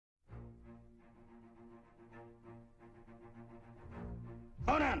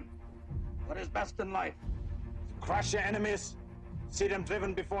Conan, what is best in life? To crush your enemies, see them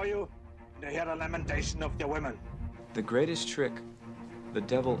driven before you, and to hear the lamentation of their women. The greatest trick the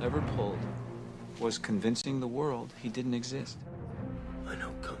devil ever pulled was convincing the world he didn't exist. I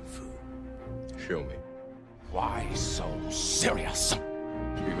know Kung Fu. Show me. Why so serious?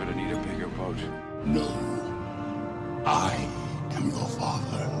 You're gonna need a bigger boat. No. I am your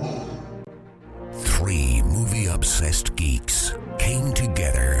father. 3 movie-obsessed geeks came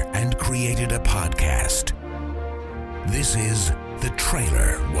together and created a podcast. This is The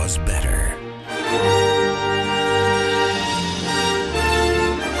Trailer Was Better.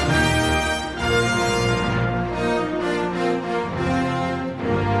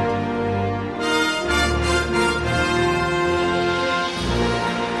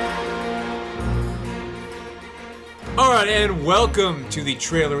 Alright, and welcome to the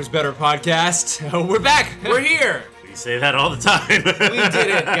Trailer Was Better podcast. We're back. We're here. We say that all the time. We did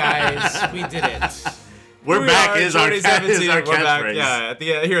it, guys. We did it. We're back is our, Jordy's 17, our we're back. catchphrase.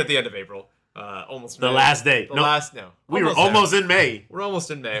 Yeah, here at the end of April. Almost The May. last day. We were almost in May. We're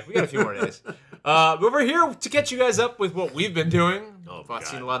almost in May. We got a few more days. But we're here to get you guys up with what we've been doing. I've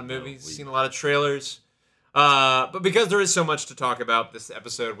seen a lot of movies, seen a lot of trailers. But because there is so much to talk about this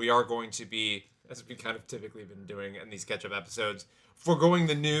episode, we are going to be, as we kind of typically been doing in these catch-up episodes, foregoing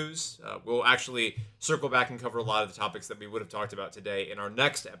the news. We'll actually circle back and cover a lot of the topics that we would have talked about today in our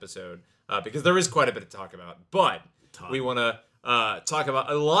next episode, because there is quite a bit to talk about. But we want to talk about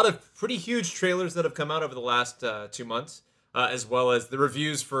a lot of pretty huge trailers that have come out over the last 2 months, as well as the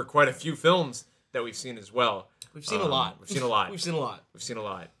reviews for quite a few films that we've seen as well. We've seen a lot. We've seen a lot. We've seen a lot. We've seen a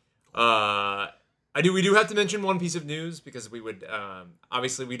lot. We do have to mention one piece of news, because we would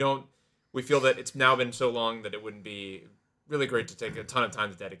obviously we feel that it's now been so long that it wouldn't be really great to take a ton of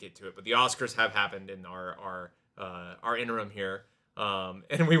time to dedicate to it. But the Oscars have happened in our interim here,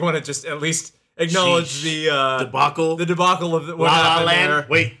 and we want to just at least acknowledge the debacle of what La La happened Land. there.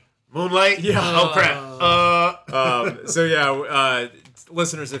 Wait, Moonlight. Yeah. Oh crap. So yeah,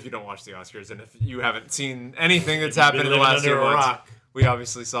 listeners, if you don't watch the Oscars and if you haven't seen anything that's happened in the last few months, we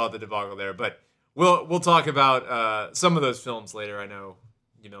obviously saw the debacle there. But we'll talk about some of those films later. I know,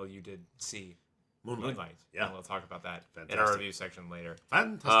 you did see Moonlight. Yeah. And we'll talk about that in Fantastic. our review section later.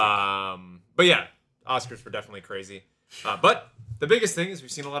 Fantastic. But yeah, Oscars were definitely crazy. But the biggest thing is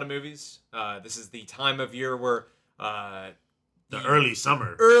we've seen a lot of movies. This is the time of year where the early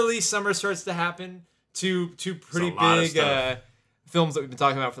summer starts to happen. Two pretty lot of big stuff. films that we've been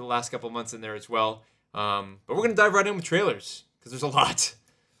talking about for the last couple of months in there as well. But we're going to dive right in with trailers, because there's a lot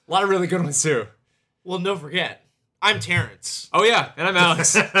of really good ones too. Well, don't forget, I'm Terrence. Oh yeah, and I'm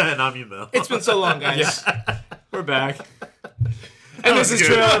Alex. and I'm Mel. It's been so long, guys. We're back. And this is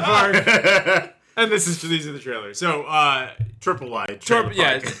Trailer Park. And these are the trailers. So triple wide.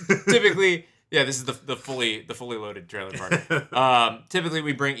 Typically, this is the fully loaded Trailer Park. Typically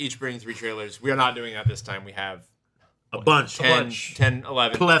we each bring 3 trailers. We are not doing that this time. We have a bunch. 10,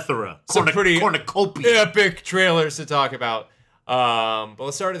 11. Plethora. Some pretty cornucopia. epic trailers to talk about. But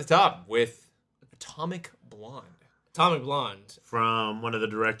let's start at the top with Atomic Blonde. Atomic Blonde. From one of the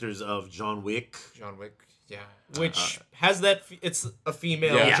directors of John Wick. John Wick, yeah. Which has that, it's a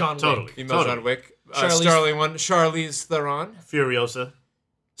female John totally. Wick. Female John Wick. Charlize Theron. Furiosa.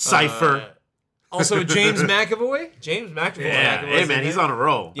 Cypher. Also James McAvoy. James McAvoy. Yeah. Hey, man, he's on a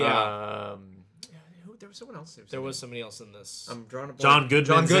roll. Yeah. There was someone else. There was somebody else in this. I'm drawing a blank. John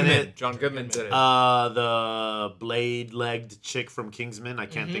Goodman's in it. John Goodman's in it. The blade-legged chick from Kingsman. I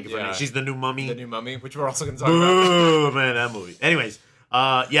can't think of her name. She's the new mummy. The new mummy, which we're also going to talk about. Ooh, man, that movie. Anyways,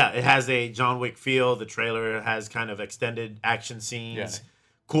 it has a John Wick feel. The trailer has kind of extended action scenes,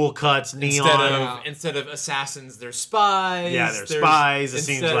 cool cuts, neon. Instead of assassins, they're spies. Yeah, they're spies. It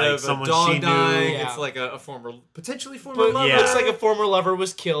seems like someone she knew. It's like a potentially former lover. It looks like a former lover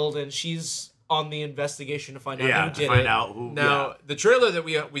was killed, and she's on the investigation to find out who did it. Now, the trailer that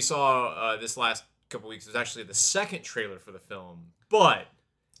we saw this last couple weeks was actually the second trailer for the film, but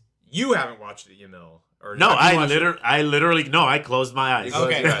you haven't watched it, Yamil. No, I closed my eyes.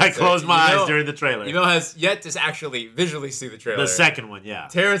 Okay. I closed my eyes during the trailer. Yamil has yet to actually visually see the trailer. The second one, yeah.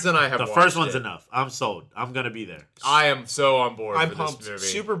 Terrence and I have watched it. The first one's enough. I'm sold. I'm going to be there. I am so on board I'm for pumped. this movie.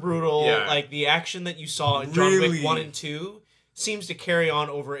 Super brutal. Yeah. Like, the action that you saw in John Wick 1 and 2 seems to carry on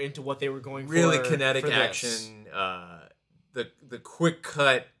over into what they were going for. Really kinetic action. The quick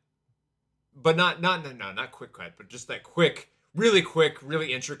cut, but not quick cut, but just that quick,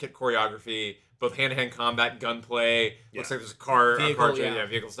 really intricate choreography, both hand-to-hand combat, gunplay. Looks like there's a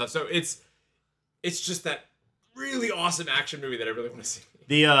vehicle stuff. So it's just that really awesome action movie that I really want to see.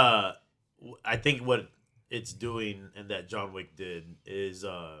 I think what it's doing and that John Wick did is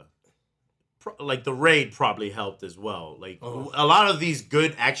like The Raid probably helped as well. Like a lot of these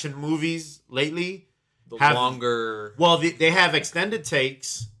good action movies lately have longer. Well, they have extended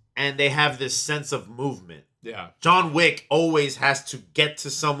takes and they have this sense of movement. Yeah. John Wick always has to get to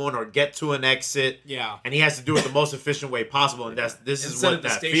someone or get to an exit. Yeah. And he has to do it the most efficient way possible. And this is what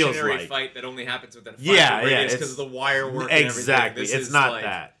that feels like. Stationary fight that only happens within a 5 radius because of the wire work. Exactly. And it's not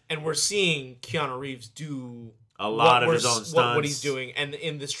that. And we're seeing Keanu Reeves do a lot of his own stunts. What he's doing. And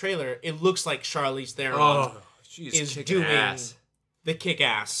in this trailer, it looks like Charlize Theron is doing the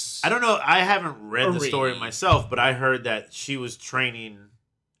kick-ass. I don't know. I haven't read the Arena. story myself, but I heard that she was training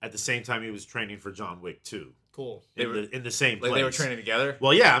at the same time he was training for John Wick 2. Cool. In the same place. Like they were training together?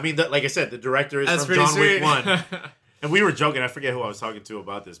 Well, yeah. I mean, like I said, the director is That's from John sweet. Wick 1. And we were joking. I forget who I was talking to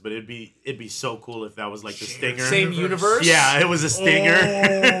about this, but it'd be so cool if that was like the stinger. Same universe? Yeah, it was a stinger.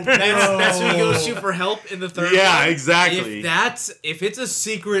 That's who he goes to for help in the third Yeah, one? exactly. If it's a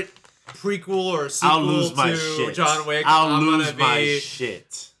secret prequel or sequel I'll lose my to shit. John Wick, I'll I'm lose gonna my be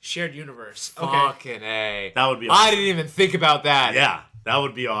shit. Shared universe. Okay. Fucking A. That would be awesome. I didn't even think about that. Yeah, that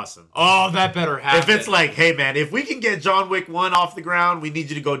would be awesome. Oh, that better happen. If it's like, hey man, if we can get John Wick 1 off the ground, we need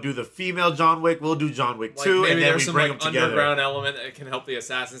you to go do the female John Wick. We'll do John Wick 2, maybe and then there's we some bring like them together. underground element that can help the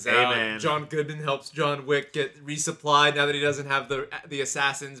assassins Hey, out. man. John Goodman helps John Wick get resupplied now that he doesn't have the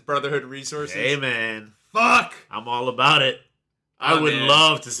Assassins Brotherhood resources. Hey man, Fuck! I'm all about it. I would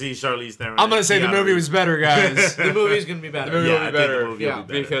love to see Charlize Theron. I'm gonna say the movie was better, guys. The movie's gonna be better. The movie Yeah, will I be think the better. movie will be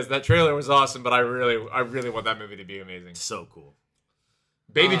better. Because that trailer was awesome, but I really want that movie to be amazing. So cool.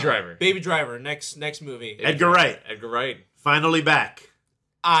 Baby Driver. Baby Driver. Next movie. Edgar Wright. Edgar Wright. Finally back.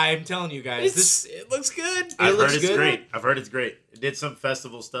 I'm telling you guys, it looks good. I've looks heard it's good. great. I've heard it's great. It did some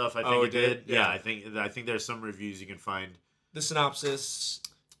festival stuff. I think Oh, it did. it did? Yeah, Yeah. I think there's some reviews you can find. The synopsis.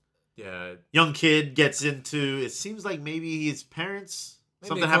 Yeah. Young kid gets into. It seems like maybe his parents.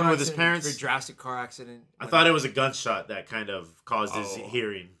 Something happened with his parents. Very drastic car accident. I thought it was a gunshot that kind of caused his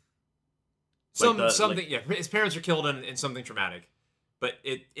hearing. Something. Yeah, his parents are killed in something traumatic, but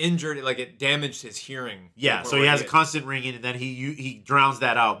it injured, like it damaged his hearing. Yeah, so he has a constant ringing, and then he drowns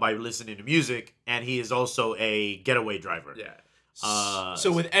that out by listening to music, and he is also a getaway driver. Yeah.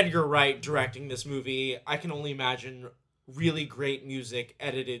 So with Edgar Wright directing this movie, I can only imagine really great music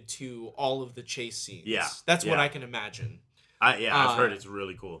edited to all of the chase scenes. Yeah, That's what yeah. I can imagine. I've heard it's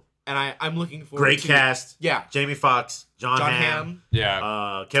really cool. And I'm looking forward Great to... cast. Yeah. Jamie Foxx, John Hamm. Hamm.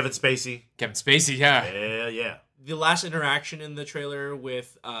 Yeah. Kevin Spacey. Kevin Spacey. Yeah. Yeah. The last interaction in the trailer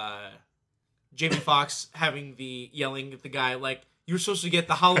with Jamie Foxx having yelling at the guy like, you're supposed to get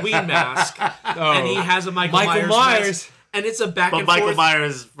the Halloween mask. And he has a Michael Myers mask. And it's a back and But forth. Michael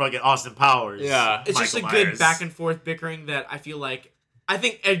Myers is fucking Austin Powers. Yeah. It's just a good back and forth bickering that I feel like I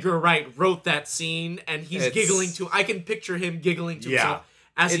think Edgar Wright wrote that scene and he's giggling to. I can picture him giggling to himself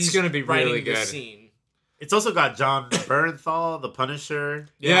as It's he's gonna be writing really this good. scene. It's also got John Bernthal, the Punisher.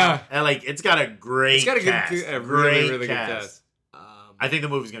 Yeah. And like it's got a great It's got a cast. good, a great really good cast. cast. I think the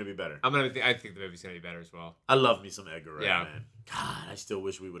movie's gonna be better. I think the movie's gonna be better as well. I love me some Edgar Wright, Yeah. man. God, I still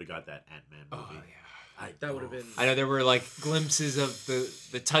wish we would have got that Ant-Man movie. That would have been. I know there were like glimpses of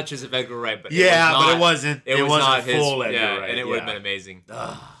the touches of Edgar Wright, but Yeah, but it wasn't. It was wasn't not his full Edgar Wright, and it would have yeah. been amazing.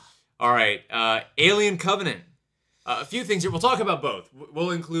 All right, Alien Covenant. A few things here. We'll talk about both.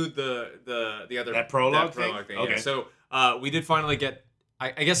 We'll include the other That prologue thing? Yeah. Okay. So we did finally get.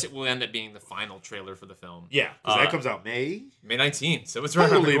 I guess it will end up being the final trailer for the film. Yeah, because that comes out May 19th. So it's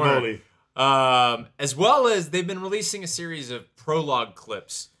right around the Holy corner. moly. As well as they've been releasing a series of prologue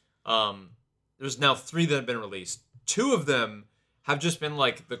clips. There's now 3 that have been released. 2 of them have just been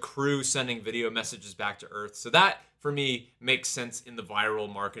like the crew sending video messages back to Earth. So that, for me, makes sense in the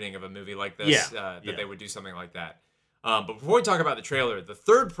viral marketing of a movie like this, that they would do something like that. But before we talk about the trailer, the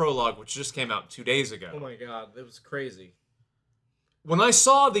 3rd prologue, which just came out 2 days ago. Oh my god, that was crazy. When I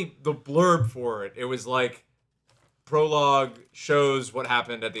saw the blurb for it, it was like, prologue shows what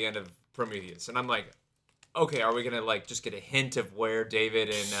happened at the end of Prometheus. And I'm like, okay, are we going to like just get a hint of where David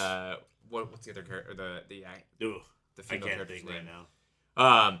and... what's the other character? The female character's name right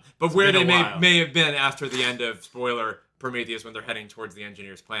now. But where they been a while. may have been after the end of spoiler Prometheus when they're heading towards the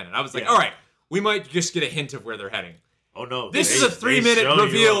Engineer's planet. I was like, Yeah. all right, we might just get a hint of where they're heading. Oh no! This they- is a they 3-minute show you a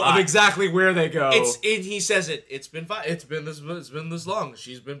reveal lot. of exactly where they go. He says it. It's been this long.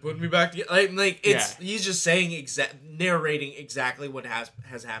 She's been putting me back together. He's just saying narrating exactly what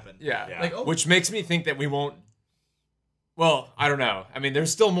has happened. Yeah. Like, oh. Which makes me think that we won't. Well, I don't know. I mean,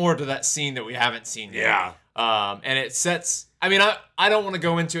 there's still more to that scene that we haven't seen yet. Yeah. And it sets. I mean, I don't want to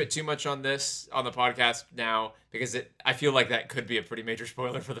go into it too much on the podcast now because I feel like that could be a pretty major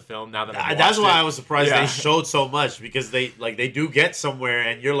spoiler for the film now that I've watched That's why it. I was surprised they showed so much because they do get somewhere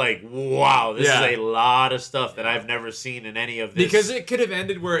and you're like, wow, this is a lot of stuff that I've never seen in any of this. Because it could have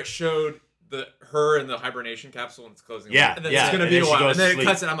ended where it showed her in the hibernation capsule and it's closing. Yeah, and then it's gonna be a while, and then it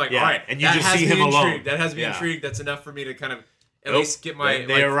cuts, and I'm like, all right, and you just see him alone. That has me intrigued. That's enough for me to kind of at least get my.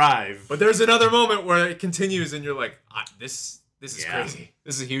 They arrive, but there's another moment where it continues, and you're like, this is crazy.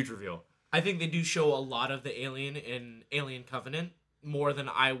 This is a huge reveal. I think they do show a lot of the alien in Alien Covenant more than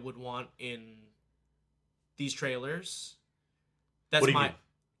I would want in these trailers. That's what do you my. mean?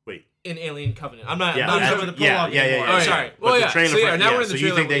 Wait. In Alien Covenant. I'm not talking about the prologue yeah. anymore. Oh, sorry. Well, the trailer so now we're in the trailer. So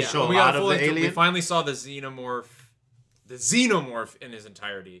you think they show a lot of the alien? We finally saw the xenomorph in his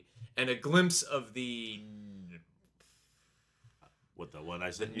entirety, and a glimpse of the one I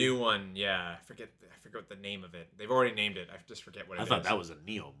said? The new one, yeah. I forget what the name of it. They've already named it. I just forget what it is. I thought that was a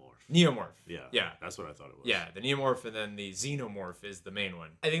neomorph. Neomorph. Yeah. That's what I thought it was. Yeah, the neomorph and then the xenomorph is the main one.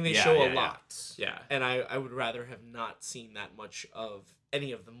 I think they show a lot. Yeah. And I would rather have not seen that much of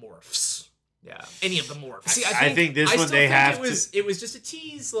any of the morphs. Yeah. Any of the morphs. See, I think this one they have it was just a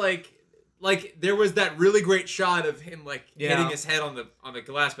tease, like there was that really great shot of him hitting his head on the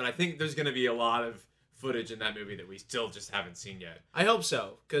glass, but I think there's gonna be a lot of footage in that movie that we still just haven't seen yet. I hope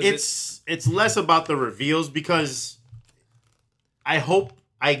so, because it's less about the reveals, because I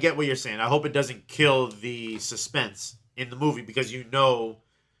get what you're saying. I hope it doesn't kill the suspense in the movie, because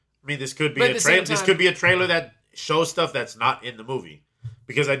this could be this could be a trailer that shows stuff that's not in the movie,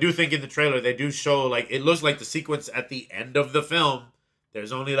 because I do think in the trailer they do show it looks like the sequence at the end of the film.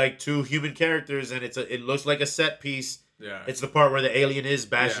 There's only 2 human characters, and it looks like a set piece. Yeah. It's the part where the alien is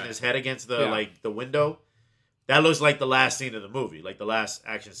bashing his head against the the window. That looks like the last scene of the movie, like the last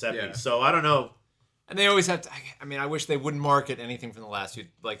action set piece. So I don't know. And they always have to. I wish they wouldn't market anything from the last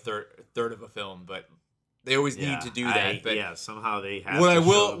third of a film, but they always need to do that. But somehow they have. What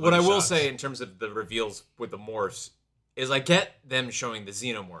I will say in terms of the reveals with the morphs is I get them showing the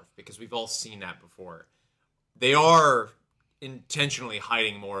xenomorph because we've all seen that before. They are intentionally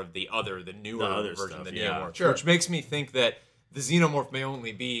hiding more of the newer version stuff, of the neomorph, which makes me think that the xenomorph may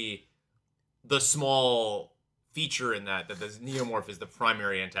only be the small feature in that the neomorph is the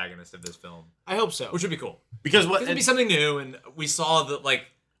primary antagonist of this film. I hope so, which would be cool because it'd be something new, and we saw that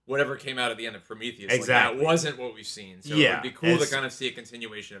whatever came out at the end of Prometheus, exactly, that wasn't what we've seen. So it would be cool to kind of see a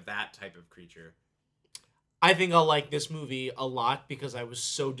continuation of that type of creature. I think I'll like this movie a lot because I was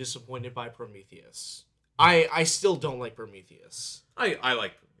so disappointed by Prometheus. I still don't like Prometheus. I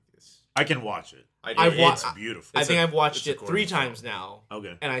like Prometheus. I can watch it. It's beautiful. I think I've watched it 3 times now.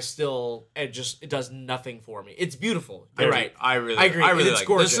 Okay. And it does nothing for me. It's beautiful. You're right. I agree. It's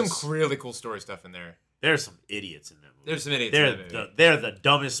gorgeous. There's some really cool story stuff in there. There's some idiots in that movie. There's some idiots in that movie. They're the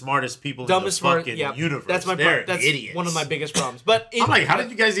dumbest, smartest people in the fucking universe. That's that's idiots. One of my biggest problems. But I'm like, how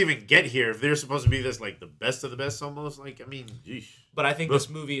did you guys even get here if they're supposed to be this the best of the best almost? Geesh. But I think this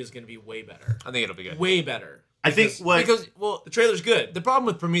movie is going to be way better. I think it'll be good. Way better. Because the trailer's good. The problem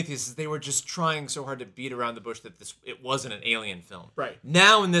with Prometheus is they were just trying so hard to beat around the bush that it wasn't an alien film. Right.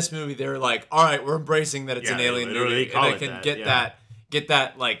 Now in this movie they're like, all right, we're embracing that it's an alien movie, and they can get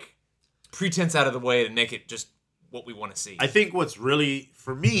that pretense out of the way to make it just what we want to see. I think what's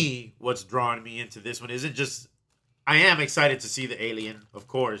drawing me into this one isn't just I am excited to see the alien, of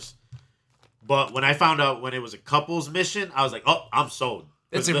course. But when I found out when it was a couple's mission, I was like, oh, I'm sold.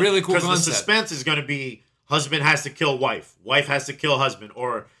 It's a really cool concept. Because the suspense is going to be husband has to kill wife has to kill husband,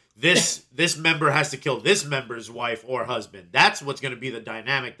 or this member has to kill this member's wife or husband. That's what's going to be the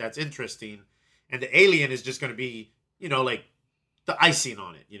dynamic that's interesting. And the alien is just going to be, the icing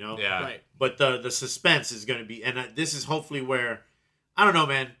on it, Yeah. Right. But the suspense is going to be, and this is hopefully where, I don't know,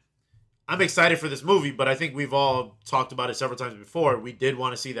 man. I'm excited for this movie, but I think we've all talked about it several times before. We did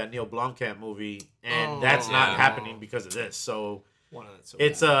want to see that Neil Blomkamp movie, and that's not happening because of this. So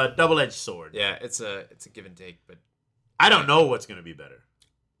it's a double-edged sword. Yeah, it's a give and take, but I don't know what's going to be better.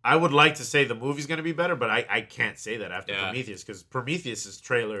 I would like to say the movie's going to be better, but I can't say that after Prometheus, because Prometheus'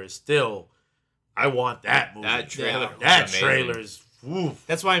 trailer is still, I want that movie. That trailer is, woof.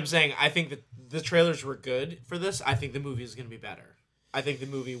 That's why I'm saying I think that the trailers were good for this. I think the movie is going to be better. I think the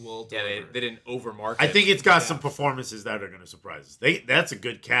movie will deliver. Yeah, they didn't overmarket. I think it's got some performances that are going to surprise us. That's a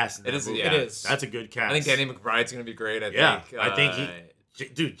good cast in that movie. It is. That's a good cast. I think Danny McBride's going to be great. I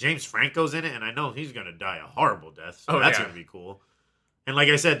think dude, James Franco's in it, and I know he's going to die a horrible death. So that's going to be cool. And like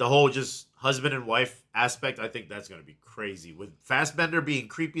I said, the whole just husband and wife aspect, I think that's going to be crazy. With Fassbender being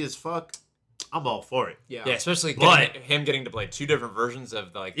creepy as fuck, I'm all for it. Yeah, especially him getting to play 2 different versions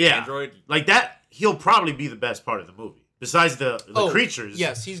of the android. Like that, he'll probably be the best part of the movie. Besides the creatures.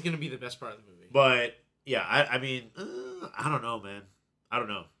 Yes, he's gonna be the best part of the movie. But yeah, I mean, I don't know, man. I don't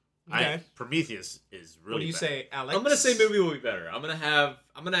know. Okay. Prometheus is really. What do you bad. say, Alex? I'm gonna say movie will be better. I'm gonna have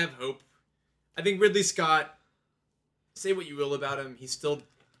hope. I think Ridley Scott. Say what you will about him, he still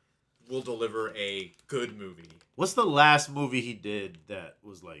will deliver a good movie. What's the last movie he did that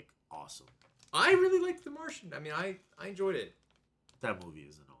was like awesome? I really liked The Martian. I mean, I enjoyed it. That movie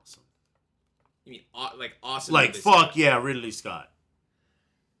isn't awesome. You mean like awesome? Like fuck yeah, Ridley Scott.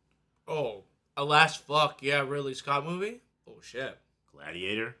 Oh, a last fuck yeah, Ridley Scott movie? Oh shit.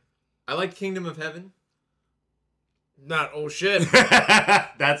 Gladiator. I like Kingdom of Heaven. Not oh shit.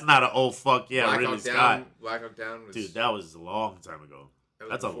 That's not an oh fuck yeah, Ridley Scott. Black Hawk Down was... Dude, that was a long time ago.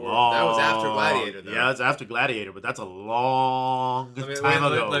 That was after Gladiator, though. Yeah, it's after Gladiator, but that's a long time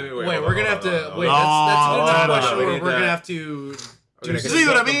ago. Wait, we're gonna have to. Wait, that's a question where we're gonna have to. See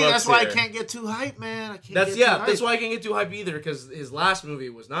what I mean? That's why I can't get too hyped, man. That's why I can't get too hyped either, because his last movie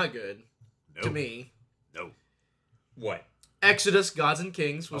was not good to me. No. What? Exodus: Gods and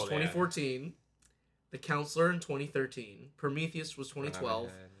Kings was 2014. The Counselor in 2013. Prometheus was 2012.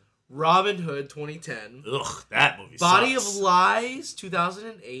 Robin Hood 2010. Ugh, that movie Body sucks. of Lies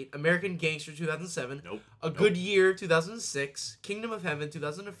 2008. American Gangster 2007. Nope. A Good Year 2006. Kingdom of Heaven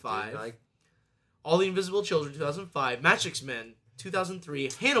 2005. All the Invisible Children 2005. Matchstick Men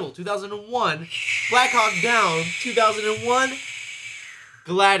 2003. Hannibal 2001. Black Hawk Down 2001.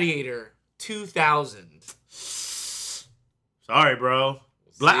 Gladiator 2000. Sorry, bro.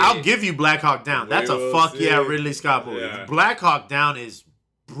 I'll give you Black Hawk Down. That's a fuck yeah Ridley Scott movie. Yeah. Black Hawk Down is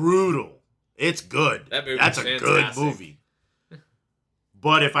brutal. It's good. That's a good movie.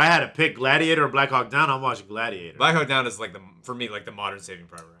 But if I had to pick Gladiator or Black Hawk Down, I'm watching Gladiator. Black Hawk Down is for me the modern Saving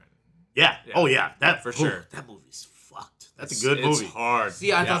Private Ryan. Yeah. Oh yeah. That for sure. That movie's fucked. That's a good movie. It's hard.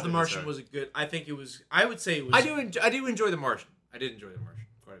 See, I thought The Martian was a good. I think it was. I would say it was. I do enjoy The Martian. I did enjoy The Martian.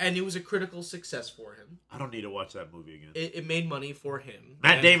 And it was a critical success for him. I don't need to watch that movie again. It made money for him.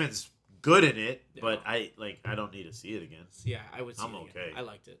 Matt Damon's good in it, but I don't need to see it again. Yeah, I would. I'm okay. I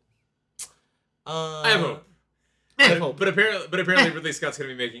liked it. I have hope. But apparently Ridley Scott's gonna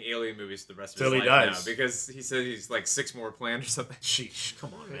be making Alien movies the rest of his life now because he said he's like 6 more planned or something. Sheesh,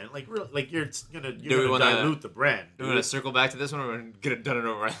 come on, man! Like you're gonna dilute the brand. Do we want to circle back to this one, or get it done and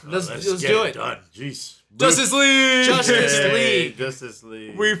over? Let's get do it done. Jeez. Justice League. Justice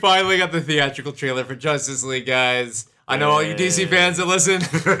League. We finally got the theatrical trailer for Justice League, guys. I know all you DC fans that listen.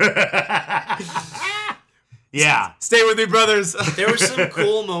 Yeah. Stay with me, brothers. There were some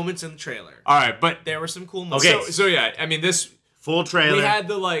cool moments in the trailer. All right, but there were some cool moments. Okay. So yeah, I mean this full trailer.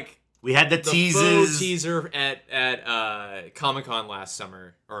 We had the teasers. faux teaser at Comic-Con last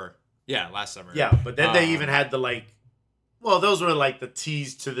summer last summer. Yeah, but then they even had the those were like the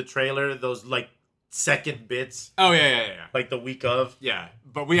tease to the trailer, those like second bits. Oh yeah. Like the week of. Yeah,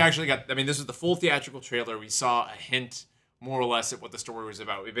 but we actually got. I mean, this is the full theatrical trailer. We saw a hint, more or less, at what the story was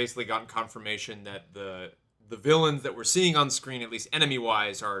about. We basically got confirmation that the villains that we're seeing on screen, at least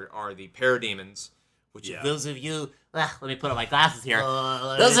enemy-wise, are the parademons. Which those of you, let me put on my glasses here.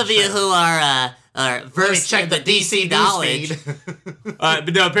 Those of you who are versed check the DC knowledge.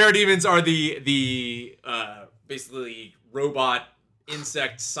 But no, parademons are the basically robot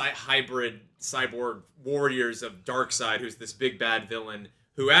insect hybrid cyborg warriors of Darkseid, who's this big bad villain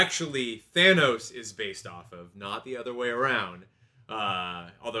who actually Thanos is based off of, not the other way around.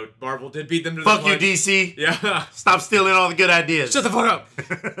 Although Marvel did beat them to the punch. Fuck you, DC. Yeah. Stop stealing all the good ideas. Shut the fuck up.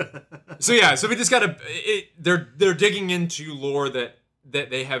 So we just gotta. They're digging into lore that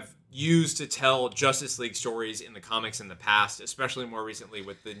they have used to tell Justice League stories in the comics in the past, especially more recently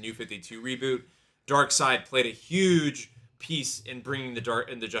with the New 52 reboot. Darkseid played a huge piece in bringing the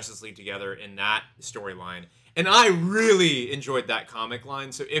Justice League together in that storyline, and I really enjoyed that comic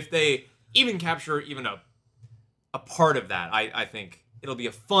line. So if they even capture even a part of that, I think it'll be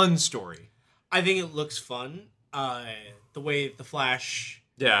a fun story. I think it looks fun. The way the Flash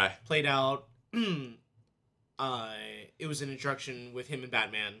played out. It was an introduction with him and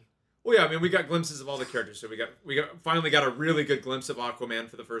Batman. Well, yeah, I mean, we got glimpses of all the characters. So we finally got a really good glimpse of Aquaman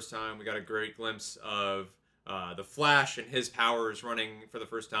for the first time. We got a great glimpse of the Flash and his powers running for the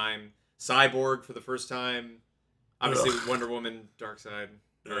first time. Cyborg for the first time. Obviously, Wonder Woman, Darkseid.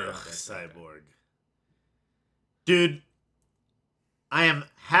 Cyborg. Dude, I am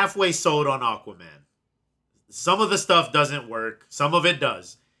halfway sold on Aquaman. Some of the stuff doesn't work. Some of it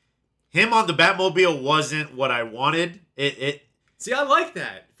does. Him on the Batmobile wasn't what I wanted. See, I like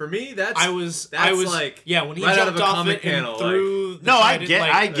that. For me, that's when he right jumped off comic it panel, and threw.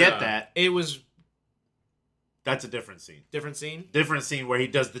 I get that. It was. That's a different scene. Different scene. Different scene where he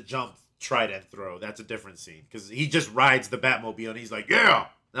does the jump trident throw. That's a different scene because he just rides the Batmobile and he's like, yeah,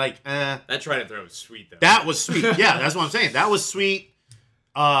 like that trident throw was sweet though. That was sweet. Yeah, that's what I'm saying. That was sweet.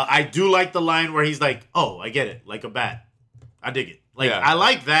 I do like the line where he's like, oh, I get it, like a bat. I dig it. Like I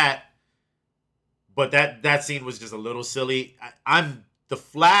like that. But that scene was just a little silly. I'm the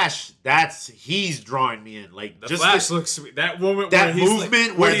Flash. He's drawing me in. Like the just Flash looks sweet. That moment, that where movement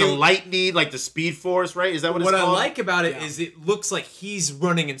like, where the lightning, like the Speed Force, right? Is that what it's called? What I like about it is it looks like he's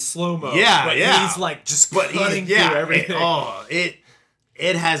running in slow mo. Yeah, but yeah. He's like just cutting through everything.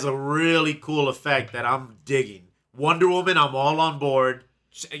 It has a really cool effect that I'm digging. Wonder Woman, I'm all on board.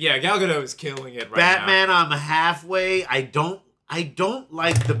 Yeah, Gal Gadot is killing it right Batman, now. I'm halfway. I don't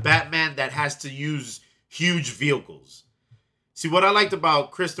like the Batman that has to use huge vehicles. See, what I liked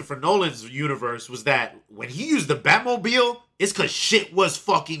about Christopher Nolan's universe was that when he used the Batmobile, it's because shit was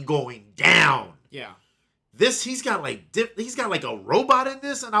fucking going down. Yeah. He's got like a robot in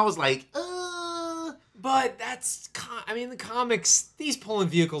this, and I was like, But that's, the comics, he's pulling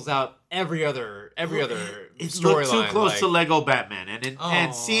vehicles out every other it's storyline. too close to Lego Batman,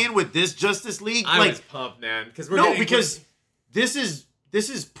 and seeing with this Justice League, I was pumped, man, because this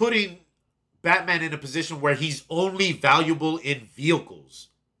is putting Batman in a position where he's only valuable in vehicles.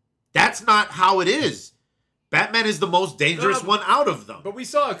 That's not how it is. Batman is the most dangerous one out of them. But we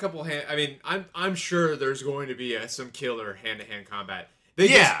saw a couple I'm sure there's going to be some killer hand-to-hand combat.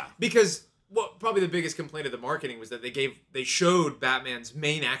 Because probably the biggest complaint of the marketing was that they showed Batman's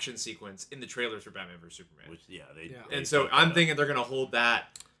main action sequence in the trailers for Batman vs Superman. And so I'm thinking they're gonna hold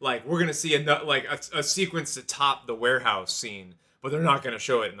that. Like we're gonna see a sequence to top the warehouse scene, but they're not gonna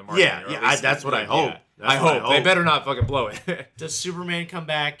show it in the marketing. That's what I hope. I hope they better not fucking blow it. Does Superman come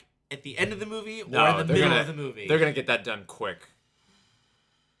back at the end of the movie or in the middle of the movie? They're gonna get that done quick.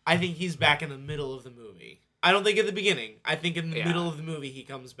 I think he's back in the middle of the movie. I don't think at the beginning. I think in the middle of the movie he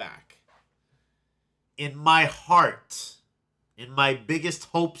comes back. In my heart, in my biggest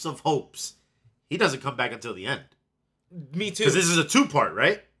hopes of hopes, he doesn't come back until the end. Me too. Because this is a 2-part,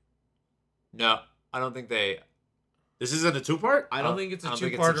 right? No, I don't think they. This isn't a 2-part? I don't think it's a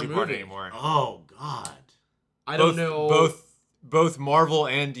 2-parter movie anymore. Oh God! I don't know. Both Marvel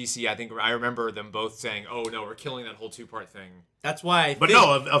and DC, I remember them both saying, "Oh no, we're killing that whole 2-part thing." That's why.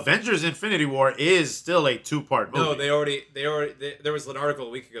 Avengers: Infinity War is still a 2-part movie. No, they already. There was an article a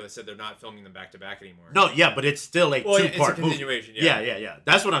week ago that said they're not filming them back to back anymore. No, yeah, but it's still a 2-part it's a continuation. Movie. Yeah.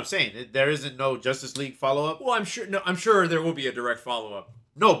 That's what I'm saying. There isn't no Justice League follow-up. Well, I'm sure there will be a direct follow-up.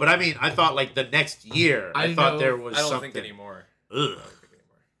 No, but I mean, I thought like the next year. I thought there was. I don't something. think anymore. Ugh.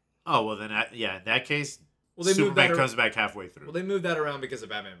 Oh well, then in that case. Superman comes back halfway through. Well, they moved that around because of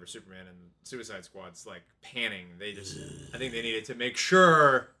Batman vs Superman and Suicide Squad's like panning. I think they needed to make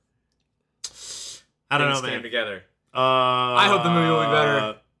sure. I don't know, man. Came together. I hope the movie will be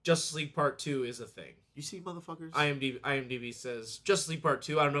better. Justice League Part 2 is a thing. You see, motherfuckers. IMDb says Justice League Part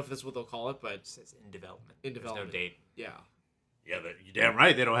 2. I don't know if that's what they'll call it, but it says in development. In development. There's no date. Yeah. Yeah, you're damn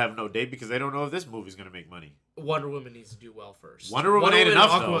right. They don't have no date because they don't know if this movie's gonna make money. Wonder Woman needs to do well first. Wonder Woman ain't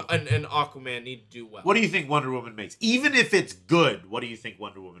enough, though. And Aquaman need to do well. What do you think Wonder Woman makes? Even if it's good, what do you think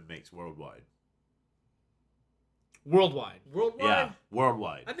Wonder Woman makes worldwide? Worldwide. Yeah,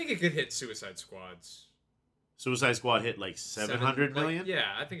 worldwide. I think it could hit Suicide Squad's. Suicide Squad hit like 700 million? Yeah,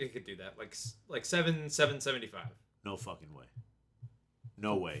 I think it could do that. Like 775. No fucking way.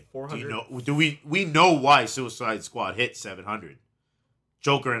 No way. 400. We know why Suicide Squad hit 700.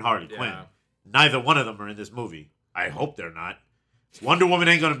 Joker and Harley Quinn. Neither one of them are in this movie. I hope they're not. Wonder Woman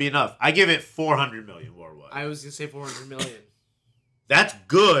ain't gonna be enough. I give it 400 million worldwide. I was gonna say 400 million. That's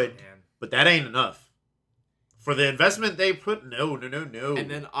good, but that ain't enough. For the investment they put, no. And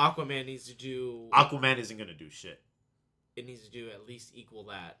then Aquaman needs to do. Aquaman isn't gonna do shit. It needs to do at least equal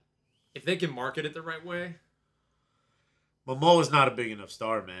that. If they can market it the right way. Momoa is not a big enough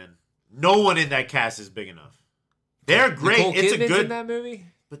star, man. No one in that cast is big enough. They're great. Nicole It's Kidman's a good in that movie,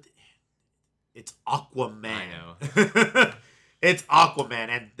 but it's Aquaman. I know. It's Aquaman,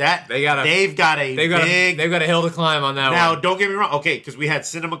 and they've got a hill to climb on that. Now, one. don't get me wrong. Okay, because we had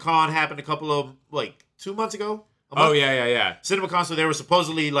CinemaCon happen a couple of 2 months ago. Oh yeah. CinemaCon. So there was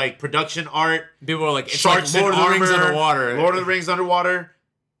supposedly like production art. People were like, it's sharks like Lord in of the armor, Rings underwater. Lord of the Rings underwater.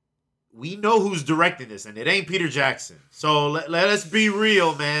 We know who's directing this, and it ain't Peter Jackson. So let us be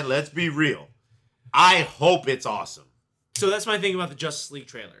real, man. Let's be real. I hope it's awesome. So that's my thing about the Justice League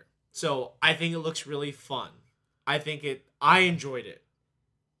trailer. So I think it looks really fun. I enjoyed it.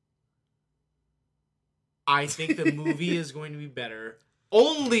 I think the movie is going to be better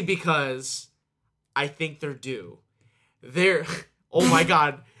only because I think they're due. Oh my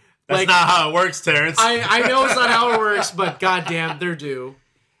God. That's not how it works, Terrence. I know it's not how it works, but goddamn, they're due.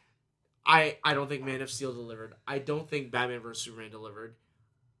 I don't think Man of Steel delivered. I don't think Batman vs Superman delivered.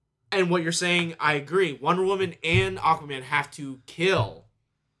 And what you're saying, I agree. Wonder Woman and Aquaman have to kill.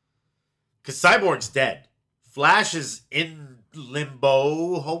 Because Cyborg's dead. Flash is in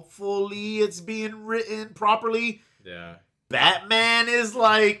limbo. Hopefully it's being written properly. Yeah. Batman is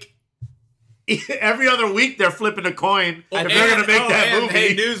like every other week they're flipping a coin if they're gonna make that movie.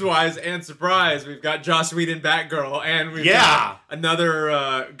 Hey, news-wise and surprise, we've got Joss Whedon Batgirl, and we've got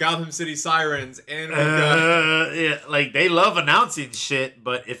another Gotham City Sirens, and we've got like they love announcing shit,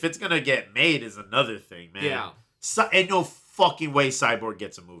 but if it's gonna get made is another thing, man. Yeah. Ain't no fucking way Cyborg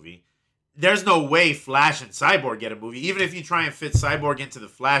gets a movie. There's no way Flash and Cyborg get a movie. Even if you try and fit Cyborg into the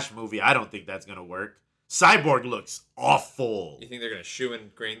Flash movie, I don't think that's gonna work. Cyborg looks awful. You think they're gonna shoe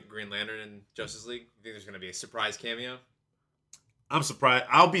in Green Lantern and Justice League? You think there's gonna be a surprise cameo? I'm surprised.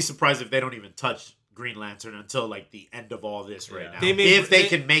 I'll be surprised if they don't even touch Green Lantern until like the end of all this right now. If they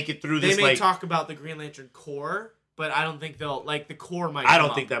can make it through this, they may talk about the Green Lantern Corps, but I don't think they'll the Corps might. I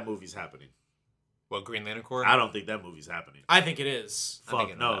don't think that movie's happening. What, Green Lantern Corps? I don't think that movie's happening. I think it is.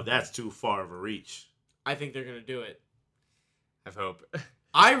 Fuck no, that's too far of a reach. I think they're gonna do it. I hope.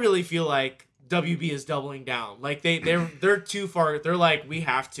 I really feel like WB is doubling down. Like they're too far. They're like, we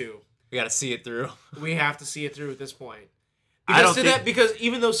have to. We got to see it through. We have to see it through at this point. Because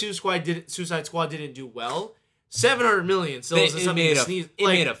even though Suicide Squad didn't do well, $700 million still isn't something to sneeze. It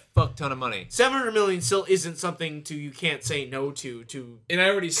made a fuck ton of money. $700 million still isn't something you can't say no to. And I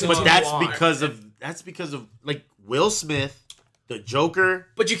already saw. But that's because of like Will Smith, the Joker,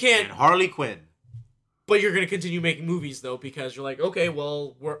 but you can't, and Harley Quinn. But you're going to continue making movies, though, because you're like, okay,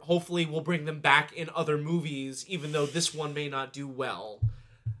 well, hopefully we'll bring them back in other movies, even though this one may not do well.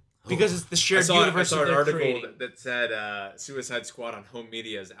 Because it's the shared universe. I saw an article creating. that said Suicide Squad on home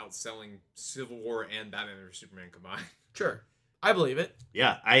media is outselling Civil War and Batman vs Superman combined. Sure. I believe it.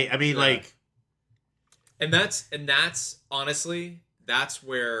 Yeah, I mean, like... And that's honestly, that's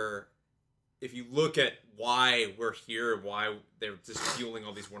where, if you look at why we're here, why they're just fueling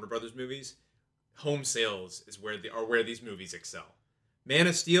all these Warner Brothers movies... Home sales is where these movies excel. Man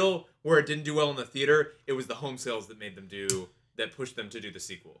of Steel, where it didn't do well in the theater, it was the home sales that pushed them to do the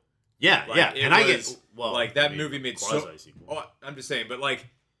sequel. Yeah, and I get that movie made I'm just saying, but like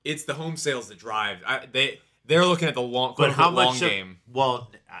it's the home sales that drive. They're looking at the long game.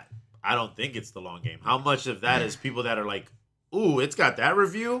 Well, I don't think it's the long game. How much of that is people that are like, "Ooh, it's got that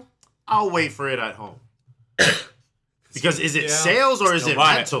review. I'll wait for it at home." Because is it sales or is it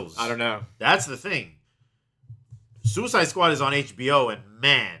rentals? I don't know. That's the thing. Suicide Squad is on HBO, and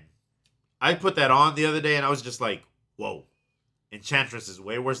man, I put that on the other day, and I was just like, whoa. Enchantress is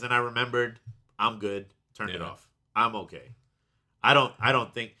way worse than I remembered. I'm good. Turn it off. I'm okay. I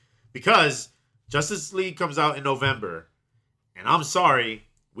don't think... Because Justice League comes out in November, and I'm sorry,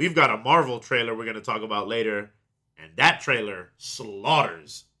 we've got a Marvel trailer we're going to talk about later, and that trailer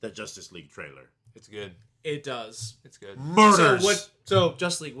slaughters the Justice League trailer. It's good. It does. It's good. Murders. So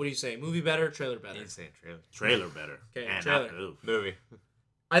Justice League, what do you say? Movie better, trailer better? I'm saying trailer. Trailer better. Okay, trailer. Movie.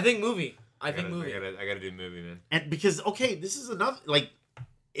 I think movie. I gotta do movie, man. And because, okay, this is another, like,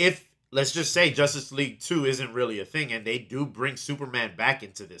 if, let's just say Justice League 2 isn't really a thing, and they do bring Superman back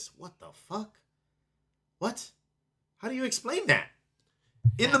into this, what the fuck? What? How do you explain that?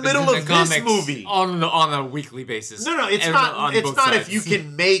 In the middle of this movie. On a weekly basis. No, it's not. It's not if you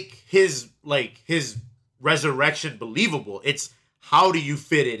can make his resurrection believable. It's how do you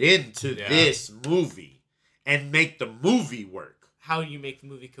fit it into this movie and make the movie work? How do you make the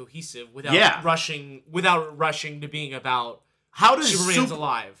movie cohesive without rushing to being about Superman's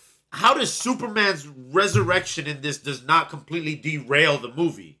alive? How does Superman's resurrection in this does not completely derail the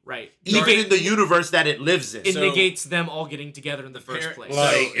movie? Right. Even in the universe that it lives in. It negates them all getting together in the first place.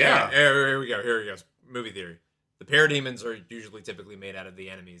 Here we go. Movie theory. The parademons are typically made out of the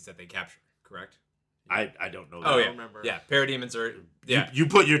enemies that they capture, correct? I don't know that. I don't remember. Yeah, parademons are... Yeah. You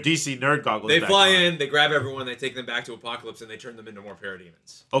put your DC nerd goggles They back fly on. in, they grab everyone, they take them back to Apocalypse, and they turn them into more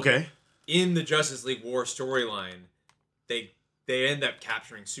parademons. Okay. In the Justice League War storyline, they end up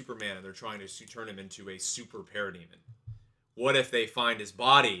capturing Superman, and they're trying to turn him into a super parademon. What if they find his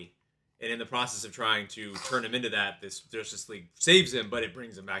body, and in the process of trying to turn him into that, this Justice League saves him, but it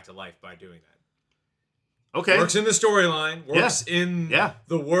brings him back to life by doing that? Okay. Works in the storyline, works in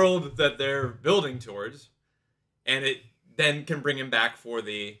the world that they're building towards, and it then can bring him back for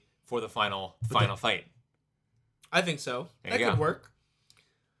the final fight. I think so. That could work.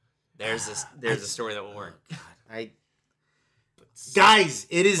 There's a story that will work. Guys,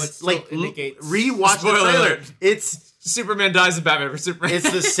 it is like rewatch the trailer. It's Superman dies in Batman vs Superman. It's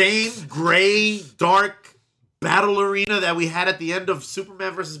the same gray, dark battle arena that we had at the end of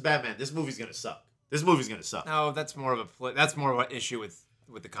Superman versus Batman. This movie's gonna suck. No, that's more of an issue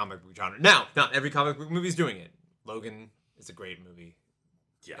with the comic book genre. Now, not every comic book movie is doing it. Logan is a great movie,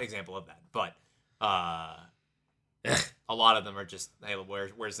 example of that. But a lot of them are just, hey,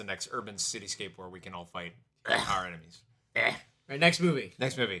 where's the next urban cityscape where we can all fight our enemies? All right, next movie.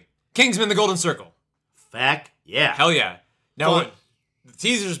 Kingsman: The Golden Circle. Yeah. Hell yeah. Now, the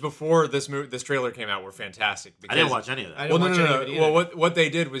teasers before this trailer came out were fantastic. I didn't watch any of that. Well, what they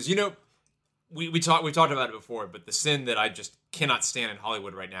did was, we talked about it before, but the sin that I just cannot stand in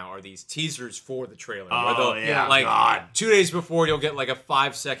Hollywood right now are these teasers for the trailer. Oh, yeah. Like, God. 2 days before, you'll get like a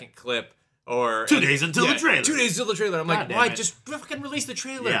 5-second clip. Or 2 days until the trailer. 2 days until the trailer. I'm God like, damn why it. just fucking release the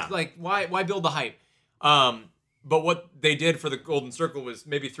trailer? Yeah. Like, why build the hype? But what they did for the Golden Circle was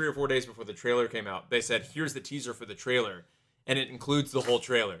maybe 3 or 4 days before the trailer came out, they said, here's the teaser for the trailer, and it includes the whole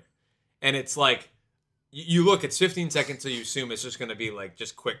trailer. And it's like, you look, it's 15 seconds, so you assume it's just going to be like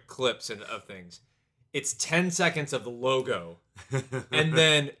just quick clips of things. It's 10 seconds of the logo, and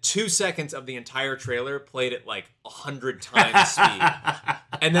then 2 seconds of the entire trailer played at like 100 times speed.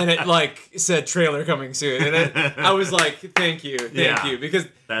 And then it like said trailer coming soon. And I was like, thank you. Because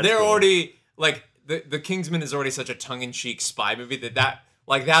they're cool. Already like the Kingsman is already such a tongue-in-cheek spy movie that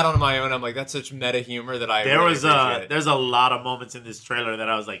on my own, I'm like, that's such meta humor that I there's a lot of moments in this trailer that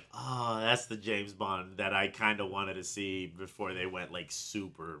I was like, oh, that's the James Bond that I kind of wanted to see before they went like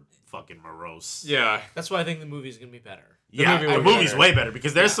super fucking morose. Yeah. That's why I think the movie's going to be better. The movie's way better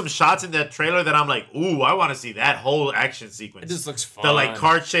because there's some shots in that trailer that I'm like, ooh, I want to see that whole action sequence. It just looks fun. The like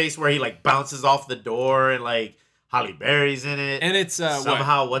car chase where he like bounces off the door and like Halle Berry's in it. And it's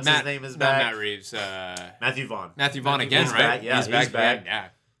somehow what's his name is back? Matt Reeves. Matthew Vaughn. Matthew Vaughn again, he's right? Back. Yeah, he's back. Yeah.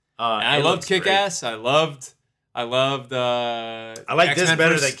 And I loved Kick-Ass. I loved. I like this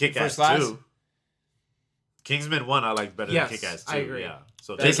better than Kick-Ass too. Kingsman 1 I like better than Kick-Ass 2. I agree. Yeah.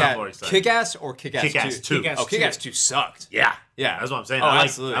 So that's not more exciting. Kick-Ass or Kick-Ass 2? Kick-Ass 2. Oh, Kick-Ass 2 sucked. Yeah. Yeah. That's what I'm saying. Oh,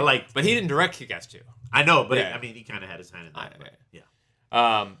 absolutely. But he didn't direct Kick-Ass 2. I know, but I mean, he kind of had his hand in that. Yeah.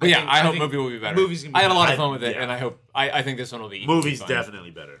 I hope movie will be better. I had a lot of fun with it, and I think this one will be equally movie's fun.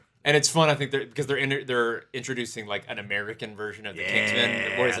 Definitely better. And it's fun, I think, because they're introducing like an American version of the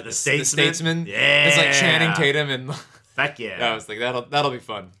Kingsman. What is it? The Statesman. Yeah. It's like Channing Tatum and. Heck yeah. I was like, that'll be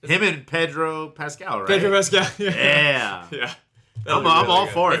fun. Him and Pedro Pascal, right? Pedro Pascal. Yeah. Yeah. I'm all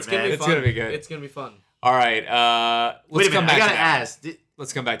for it, man. It's gonna be good. It's gonna be fun. All right. Let's come back. I gotta ask.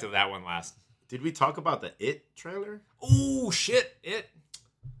 Let's come back to that one last. Did we talk about the It trailer? Oh shit! It.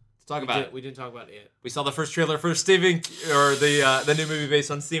 Let's talk about it. We didn't talk about It. We saw the first trailer for the new movie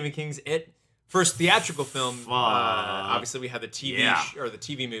based on Stephen King's It. First theatrical film. Obviously, we had the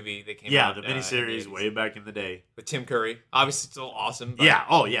TV movie that came out. Yeah, the miniseries way back in the day with Tim Curry. Obviously, still awesome.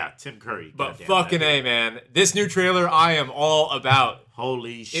 But, Tim Curry. But fucking A, man, this new trailer I am all about.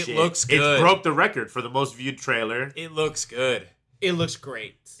 Holy shit! It looks good. It broke the record for the most viewed trailer. It looks good. It looks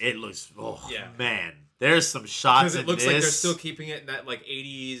great. It looks. Man. There's some shots in this. Because it looks like they're still keeping it in that like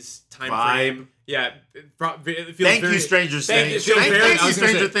 80s time frame. Yeah. It feels Thank you, Stranger Things. Thank you,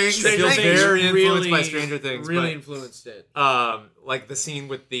 Stranger Things. It feels very influenced by Stranger Things. Really influenced it. Like the scene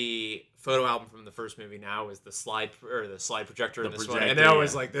with the photo album from the first movie now is the slide projector in this one. And I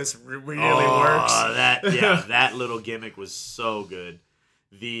was like, this really works. That little gimmick was so good.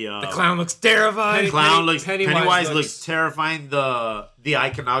 The clown looks terrifying. Pennywise looks terrifying. The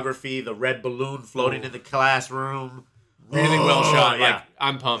iconography, the red balloon floating in the classroom. Really well shot. Yeah. Like,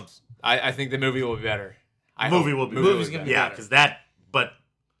 I'm pumped. I think the movie will be better. The movie's gonna be better. Because but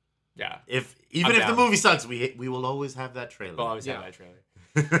if the movie sucks, we will always have that trailer. We'll always have that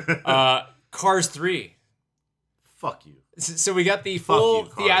trailer. Cars 3. Fuck you. So we got the full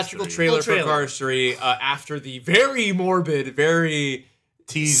theatrical trailer for Cars 3 after the very morbid, very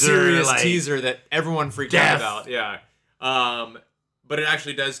serious teaser that everyone freaked out about. Yeah. But it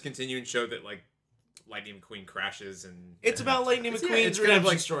actually does continue and show that like Lightning McQueen crashes and it's about Lightning McQueen's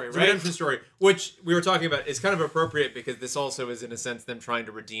redemption story, right? Redemption story, which we were talking about is kind of appropriate because this also is in a sense them trying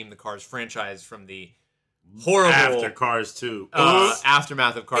to redeem the Cars franchise from the horrible after Cars 2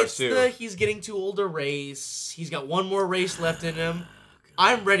 aftermath of Cars 2. He's getting too old to race. He's got one more race left in him.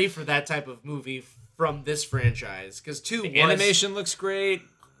 I'm ready for that type of movie from this franchise because animation looks great.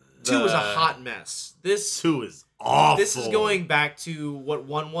 2 was a hot mess. This 2 is awful. This is going back to what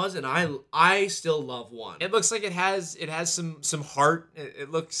 1 was, and I still love 1. It looks like it has some heart.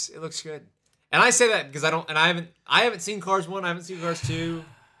 It looks good. And I say that because I haven't seen Cars 1. I haven't seen Cars 2.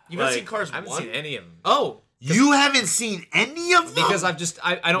 You haven't seen Cars 1? I haven't seen any of them. Oh, You haven't seen any of them? Because I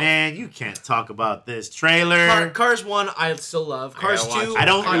don't. Man, you can't talk about this trailer. Cars 1, I still love. Cars 2, I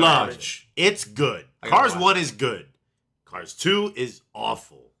don't love. garbage. It's good. Cars 1 is good. Cars 2 is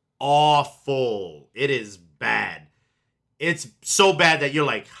awful. Awful. It is bad. It's so bad that you're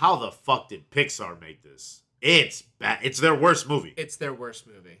like, how the fuck did Pixar make this? It's bad. It's their worst movie. It's their worst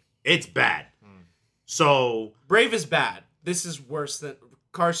movie. It's bad. So Brave is bad. This is worse than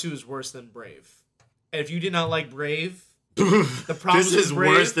Cars 2 is worse than Brave. And if you did not like Brave, the problem this is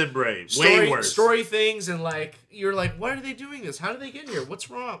Brave, worse than Brave. Way worse. Story things and like you're like, why are they doing this? How did they get here? What's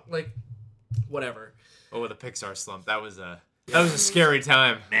wrong? Like, whatever. Oh, the Pixar slump. That was a scary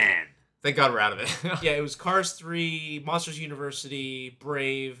time, man. Thank God we're out of it. Yeah, it was Cars 3, Monsters University,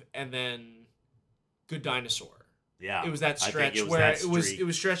 Brave, and then Good Dinosaur. Yeah, it was that stretch it was where that it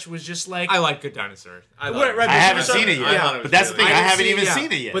was stretch was just like I like Good Dinosaur. I haven't seen it yet. Yeah. But that's the thing. I haven't even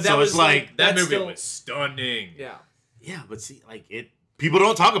seen it yet. But so it's like that movie was stunning. Yeah. Yeah, but see, like it. People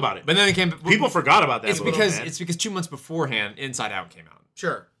don't talk about it. But then it came. People forgot about that. It's because 2 months beforehand, Inside Out came out.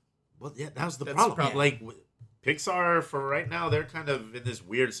 Sure. Well, yeah, that was the That's problem. the problem. Like Pixar for right now, they're kind of in this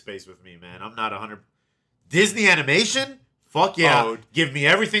weird space with me, man. I'm not 100. Disney animation. Fuck yeah! Give me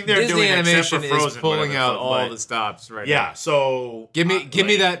everything they're Disney doing animation except for Frozen. is pulling out all but, the stops right yeah, now. So give me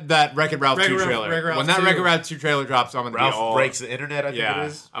that Wreck-It Ralph 2 trailer. When that Wreck-It Ralph 2 trailer drops, I'm gonna Ralph be all breaks the internet. I think it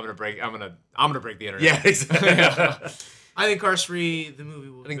is. I'm gonna break the internet. Yeah, exactly. I think Cars 3, the movie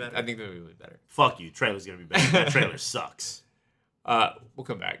will be better. I think the movie will be better. Fuck you. Trailer's gonna be better. That trailer sucks. We'll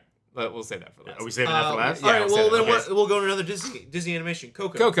come back. We'll save that for last. Are we saving that for last? All right. Well, then okay. we'll go to another Disney animation.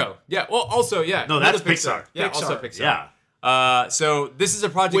 Coco. Yeah. Well, also yeah. No, that's Pixar. Yeah, Pixar. also Pixar. Yeah. So this is a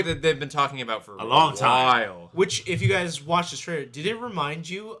project that they've been talking about for a long time. Which, if you guys watched this trailer, did it remind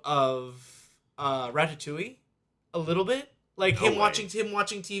you of Ratatouille a little bit? Like him watching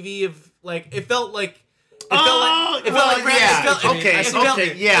TV of like it felt like. It felt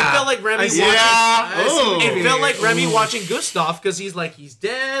like Remy watching. It felt like Remy watching Gustav because he's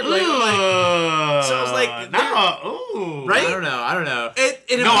dead. Like, so I was like, right? I don't know.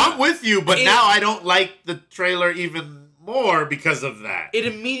 I'm with you, but now I don't like the trailer even more because of that. It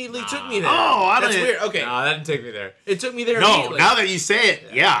immediately took me there. That's weird. Okay, no, that didn't take me there. It took me there. No, immediately. now that you say it,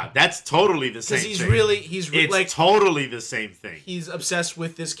 yeah, that's totally the same. Because it's like totally the same thing. He's obsessed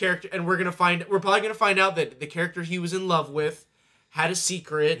with this character, and we're probably gonna find out that the character he was in love with had a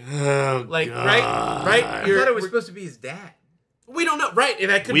secret. Oh, like God. right. I thought it was supposed to be his dad. We don't know, right?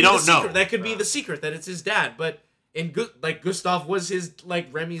 That could be the secret. That could be the secret that it's his dad. But Gustav was his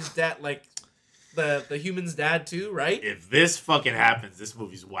Remy's dad, the human's dad too, right? If this fucking happens, this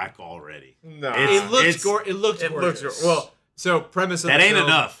movie's whack already. No, it looks gorgeous. Well, so premise of that the ain't film,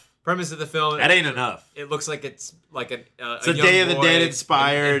 enough. Premise of the film. That ain't enough. It looks like it's like it's a Day of the boy Dead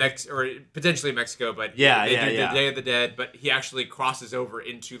inspired, or potentially Mexico, but the Day of the Dead, but he actually crosses over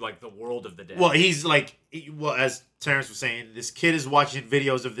into like the world of the dead. Well, he's as Terrence was saying, this kid is watching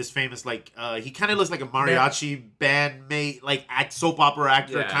videos of this famous he kind of looks like a mariachi bandmate, soap opera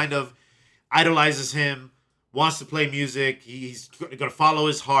actor, kind of idolizes him. Wants to play music. He's going to follow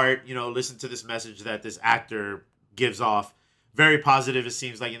his heart, listen to this message that this actor gives off. Very positive, it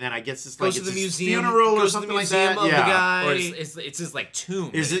seems like. And then I guess it's goes like to it's the his museum, funeral or goes something to the like museum that. of the guy. Or it's his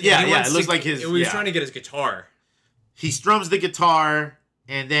tomb. Is it? He Yeah, wants it looks like his. He was trying to get his guitar. He strums the guitar,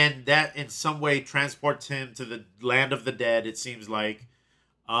 and then that in some way transports him to the land of the dead, it seems like.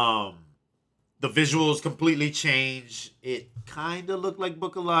 The visuals completely change. It kind of looked like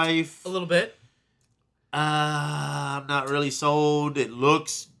Book of Life. A little bit. I'm not really sold. It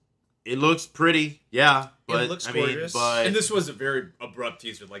looks pretty. Yeah. But, it looks gorgeous. And this was a very abrupt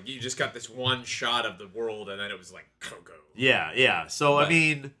teaser. Like, you just got this one shot of the world, and then it was like, Coco. Yeah. So, but, I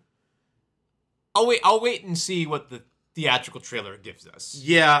mean... I'll wait and see what the theatrical trailer gives us.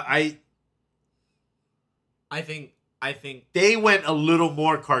 Yeah, I think they went a little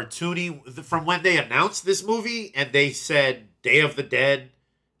more cartoony from when they announced this movie, and they said Day of the Dead,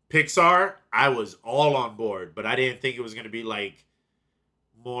 Pixar. I was all on board, but I didn't think it was going to be like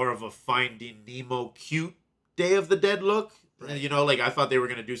more of a Finding Nemo cute Day of the Dead look. Right. I thought they were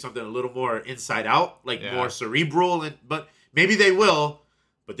going to do something a little more Inside Out, more cerebral, but maybe they will.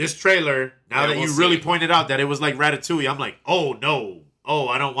 But this trailer, now that you really pointed out that it was like Ratatouille, I'm like, oh no,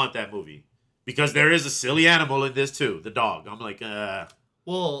 I don't want that movie. Because there is a silly animal in this too, the dog. I'm like,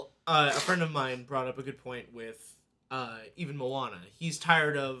 Well, a friend of mine brought up a good point with even Moana. He's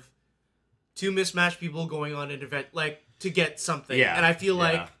tired of two mismatched people going on an event to get something. Yeah. And I feel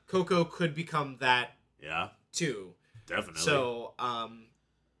like Coco could become that too. Definitely. So,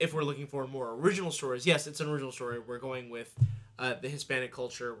 if we're looking for more original stories, yes, it's an original story. We're going with the Hispanic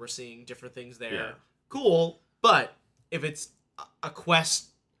culture. We're seeing different things there. Yeah. cool. But if it's a quest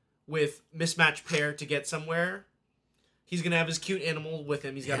with mismatched pair to get somewhere, he's gonna have his cute animal with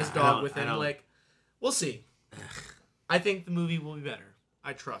him. He's got his dog with him. Like, we'll see. I think the movie will be better.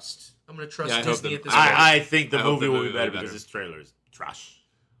 I trust. I'm gonna trust Disney at this point. I think the movie will be better because this trailer is trash.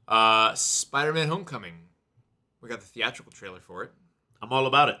 Spider-Man: Homecoming. We got the theatrical trailer for it. I'm all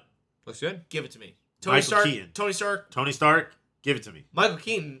about it. Looks good. Give it to me. Tony Stark. Tony Stark. Give it to me. Michael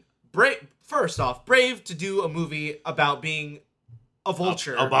Keaton. First off, brave to do a movie about being a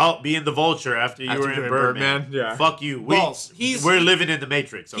vulture. About being the vulture after you were in Birdman. Yeah. Fuck you. Balls. We're living in the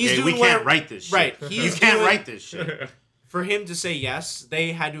Matrix. Okay, we can't write this shit. Right. You can't write this shit. For him to say yes,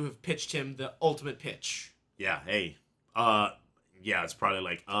 they had to have pitched him the ultimate pitch. Yeah. Hey. Yeah, it's probably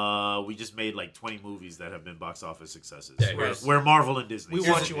like, we just made like 20 movies that have been box office successes. Yeah, we're Marvel and Disney. We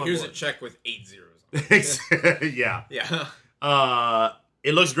want you on Here's board. a check with 8 zeros on it. Yeah. Yeah.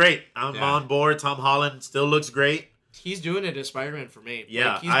 It looks great. I'm on board. Tom Holland still looks great. He's doing it as Spider-Man for me.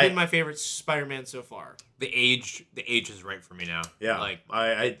 Yeah. Like, he's been my favorite Spider-Man so far. The age is right for me now. Yeah. Like,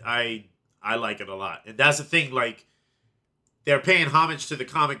 I like it a lot. And that's the thing, like, they're paying homage to the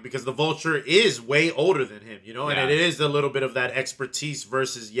comic because the Vulture is way older than him, you know? And it is a little bit of that expertise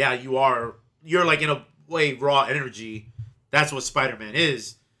versus, you're like in a way raw energy. That's what Spider-Man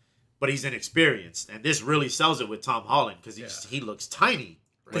is, but he's inexperienced. And this really sells it with Tom Holland because he looks tiny.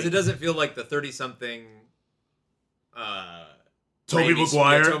 Because it doesn't feel like the 30-something Tobey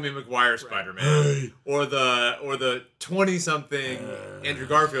Maguire. Tobey Maguire Spider-Man. Or the 20-something Andrew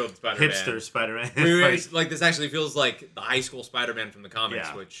Garfield Spider-Man. Hipster Spider-Man. Like this actually feels like the high school Spider-Man from the comics,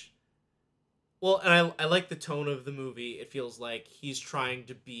 which... Well, and I like the tone of the movie. It feels like he's trying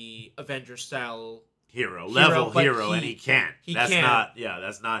to be Avenger-style hero, and he can't.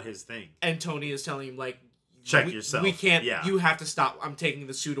 That's not his thing. And Tony is telling him, like... Check yourself. We can't... Yeah. You have to stop. I'm taking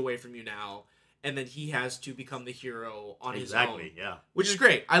the suit away from you now. And then he has to become the hero on his own. Exactly, yeah. Which is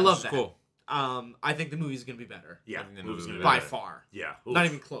great. I love that. Cool. I think the movie's going to be better. Yeah, the movie's gonna be by better. far. Yeah. Oof. Not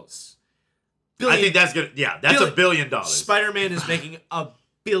even close. I think that's good. Yeah, that's $1 billion. Spider-Man is making $1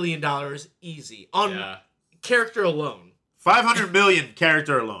 billion easy on character alone. 500 million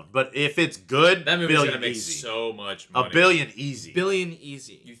character alone. But if it's good, that movie's billion gonna make easy. so much money. $1 billion easy. Billion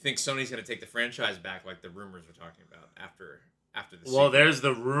easy. You think Sony's gonna take the franchise back like the rumors were talking about after the Well, there's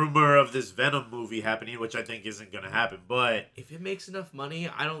the rumor of this Venom movie happening, which I think isn't gonna happen. But if it makes enough money,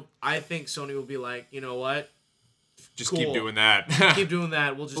 I think Sony will be like, you know what? Just keep doing that. Keep doing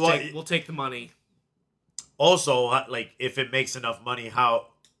that. We'll just we'll take the money. Also, like, if it makes enough money,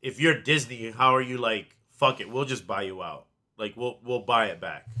 if you're Disney, how are you like, fuck it, we'll just buy you out. Like, we'll buy it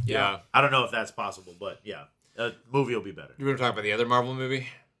back. Yeah. I don't know if that's possible, but yeah. The movie will be better. You want to talk about the other Marvel movie?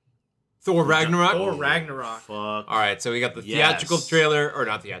 Thor Ragnarok? Thor Ragnarok. Fuck. All right, so we got the theatrical trailer, or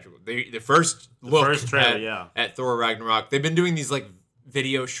not theatrical, the first look trailer, at Thor Ragnarok. They've been doing these, like,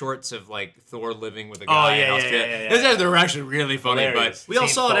 video shorts of, like, Thor living with a guy in Australia. They're actually really funny, hilarious. but... We all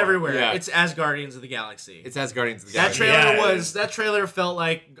saw Thor. it everywhere. Yeah. It's as Guardians of the Galaxy. It's as Guardians of the Galaxy. That trailer felt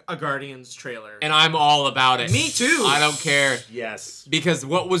like a Guardians trailer. And I'm all about it. Me too. I don't care. Yes. Because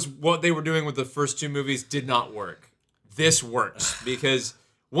what they were doing with the first two movies did not work. This works because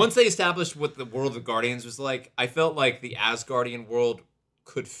once they established what the world of Guardians was like, I felt like the Asgardian world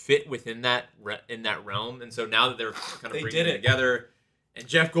could fit within that in that realm. And so now that they're kind of bringing it together, and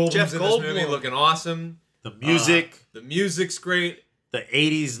Jeff Goldblum's in this movie looking awesome. The music, the music's great. The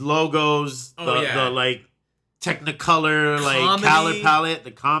 80s logos, the like Technicolor, like Comedy. color palette,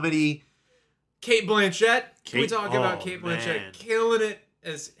 the comedy. Kate Blanchett. Can we talk about Kate Blanchett man. killing it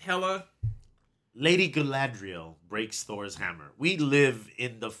as Hela? Lady Galadriel breaks Thor's hammer. We live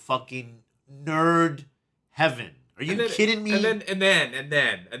in the fucking nerd heaven. Are you kidding me? And then.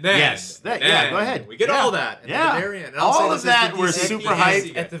 Yes. Go ahead. We get all that. Yeah. At the very end. All of that we're super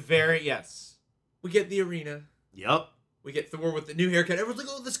hyped. At the very, yes. We get the arena. Yep. We get Thor with the new haircut. Everyone's like,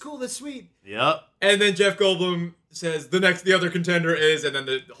 oh, that's cool. That's sweet. Yep. And then Jeff Goldblum says the other contender is, and then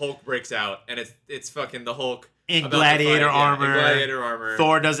the Hulk breaks out. And it's fucking the Hulk. In gladiator armor. In gladiator armor.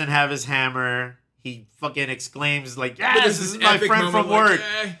 Thor doesn't have his hammer. He fucking exclaims like, this is my epic friend from moment, work.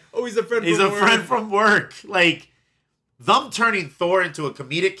 like, oh, he's a friend He's from a work. friend from work. Like, them turning Thor into a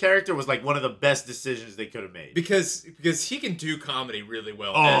comedic character was like one of the best decisions they could have made. Because he can do comedy really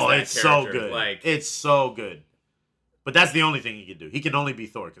well. Oh, as that it's character. so good. Like, it's so good. But that's the only thing he can do. He can only be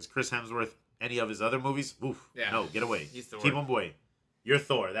Thor because Chris Hemsworth, any of his other movies, no, get away. He's Thor. Keep him away. You're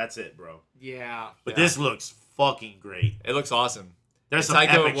Thor. That's it, bro. Yeah. But this looks fucking great. It looks awesome. There's some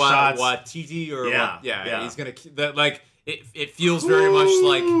Taika epic shots. Waititi or yeah. He's gonna it feels very much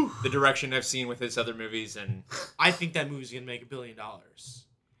like the direction I've seen with his other movies, and I think that movie's gonna make $1 billion.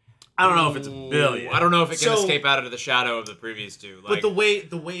 I don't know if it's a billion. I don't know if it can So- escape out of the shadow of the previous two. But Like, the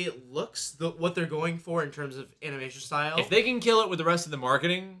way it looks, what they're going for in terms of animation style, if they can kill it with the rest of the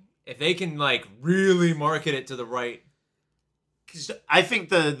marketing, if they can like really market it to the right. I think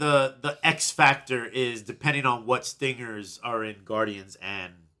the X factor is depending on what stingers are in Guardians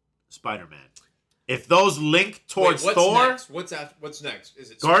and Spider-Man. If those link towards Wait, Thor, next? What's next?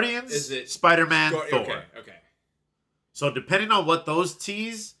 Is it Guardians, Is it Spider-Man, Thor. Okay. So depending on what those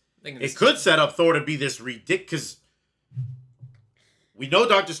tease, Thinking it this- could set up Thor to be this ridiculous. We know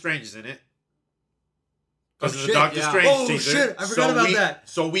Doctor Strange is in it. Because of the Doctor Strange teaser. I forgot about that.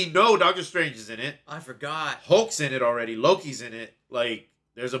 So we know Doctor Strange is in it. I forgot. Hulk's in it already. Loki's in it. Like,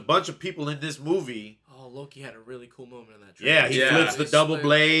 there's a bunch of people in this movie. oh, Loki had a really cool moment in that trailer. Yeah, he Yeah. flips the He double flipped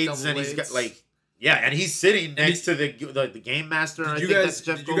blades, double and he's got blades. like, yeah, and he's sitting next to the game master. Did I you think guys that's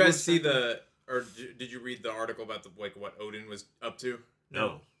Jeff did you guys Goldblum's see character. did you read the article about what Odin was up to?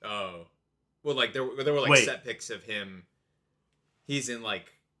 No. Oh, well, like there were like Wait. set pics of him. He's in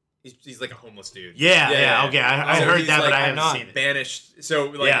like he's like a homeless dude. Yeah, okay, I So heard he's, that, but like, I haven't seen it. Banished. So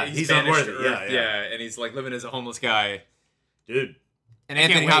like Yeah, he's he's banished unworthy. to Earth, Yeah. and he's like living as a homeless guy. Dude, And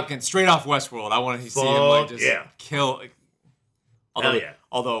can't Anthony wait. Hopkins, straight off Westworld. I want to see him like Fuck just yeah. kill. Hell yeah.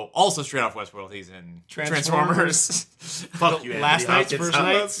 Although also straight off Westworld, he's in Transformers. fuck you, Last Anthony night's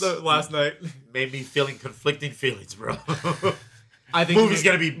Hopkins. first night. last night. Made me feeling conflicting feelings, bro. I think Movie's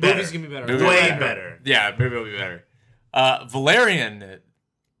gonna be better. Movie's gonna be better. Movie- Way better. better. Yeah, maybe it'll be better. Valerian,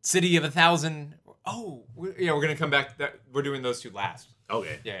 City of 1,000. Oh, we're gonna come back. We're doing those two last.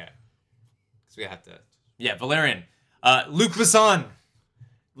 Okay. Yeah. Because we have to. Yeah, Valerian. Luc Besson.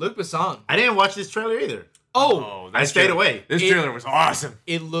 Luc Besson. I didn't watch this trailer either. Oh, I stayed away. This trailer was awesome.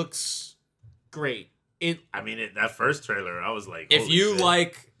 it looks great. I mean, that first trailer, I was like, If holy you shit.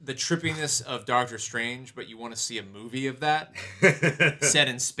 like the trippiness of Doctor Strange, but you want to see a movie of that set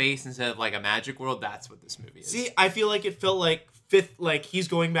in space instead of like a magic world, that's what this movie is. See, I feel like it felt like he's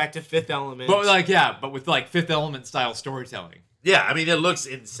going back to Fifth Element. but like but with like Fifth Element style storytelling. Yeah, I mean, it looks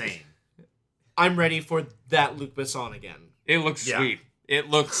insane. I'm ready for that Luc Besson again. It looks Yeah. sweet. It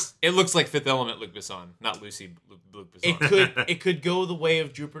looks like Fifth Element Luc Besson, not Lucy Luc Besson. It could go the way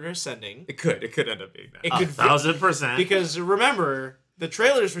of Jupiter Ascending. It could end up being that. It could 1,000%. because remember the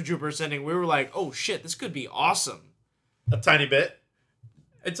trailers for Jupiter Ascending, we were like, oh shit, this could be awesome. a tiny bit.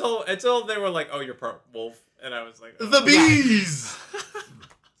 Until they were like, oh, you're part wolf, and I was like, oh. The bees.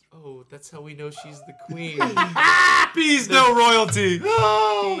 Oh, that's how we know she's the queen. Bees, no royalty.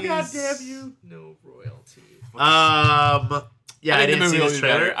 Oh, Bees, goddamn you. No royalty. Yeah, I I think the didn't movie see will this be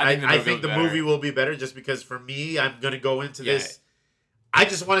trailer. better. I think the I movie think will the be better. movie will be better just because for me, I'm gonna go into Yeah. this. I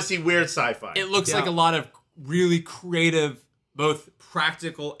just want to see weird sci-fi. It looks Yeah. like a lot of really creative, both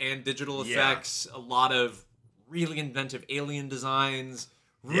practical and digital Yeah. effects. A lot of really inventive alien designs.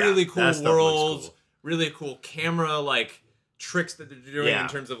 Yeah, Really cool that stuff looks worlds. cool. Really cool camera like tricks that they're doing Yeah. in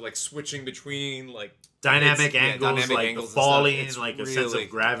terms of like switching between like dynamic angles, dynamic like angles the and stuff. falling, It's like a sense really- of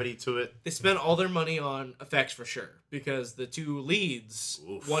gravity to it. They spent all their money on effects for sure because the two leads,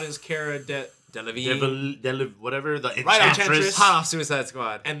 Oof. one is Cara Delevingne. Whatever the Right on, Enchantress, Enchantress. Hot off Suicide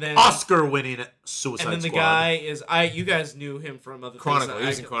Squad. and then Oscar-winning Suicide and then the Squad. guy is you guys knew him from other Chronicle. things. He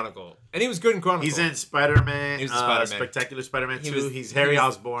was in Chronicle, and he was good in Chronicle. He's in Spider-Man. He was in Spider-Man. Spectacular Spider-Man He 2. was- He's he Harry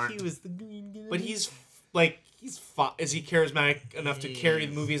was- Osborn. He was the green guy. But he's is he charismatic enough to carry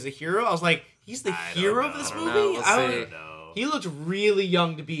the movie as a hero? I was like, he's the hero of this I don't movie. know. We'll I see. don't know. He looked really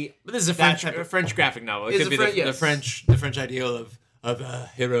young to be. But this is a that French type of- French graphic novel. It It's could a be French- the yes. French ideal of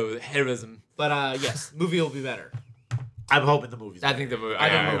heroism. But yes, the movie will be better. I'm hoping the movie's I better. think the movie. I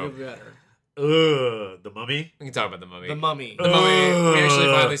think I the movie hope. will be better. The Mummy? We can talk about the Mummy. The Mummy. The Mummy. We actually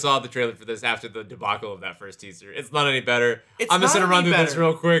finally saw the trailer for this after the debacle of that first teaser. It's not any better. It's I'm just not gonna run any through this better.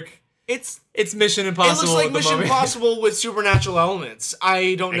 real quick. It's It's Mission it Impossible. looks like with the Mission Mummy. Impossible with supernatural elements.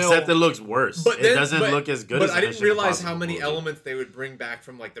 I don't know. Except it looks worse. But It then- doesn't but- look as good but as I didn't Mission realize how Impossible many movie. elements they would bring back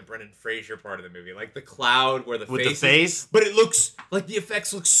from like the Brendan Fraser part of the movie, like the cloud where the With face the face? But it looks like the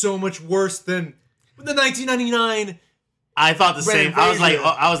effects look so much worse than the 1999. I thought the Brendan same. I was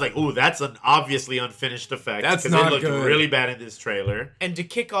Fraser. like, ooh, that's an obviously unfinished effect. That's 'cause not it looked good. really bad in this trailer. and to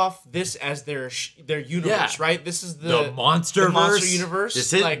kick off this as their universe, Yeah. right? This is The monster universe.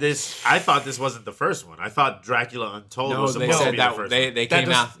 This is like, this. I thought this wasn't the first one. I thought Dracula Untold No, was they supposed to said be that the first they one. they That came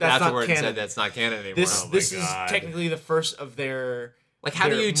does- out that's not afterward and canon. said that's not canon anymore. This Oh my this is God. technically the first of their. Like, how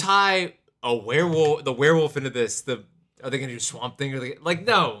do their- you tie the werewolf into this? Are they gonna do Swamp Thing? Or like,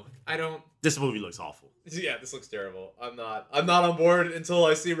 no, I don't. This movie looks awful. Yeah, this looks terrible. I'm not on board until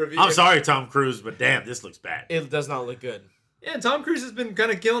I see reviews. I'm sorry, Tom Cruise, but damn, this looks bad. It does not look good. Yeah, Tom Cruise has been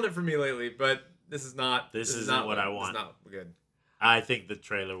kind of killing it for me lately, but this is not. This isn't not what I want. It's not good. I think the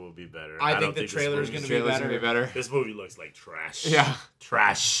trailer will be better. I think the trailer is going to be better. This movie looks like trash. Yeah.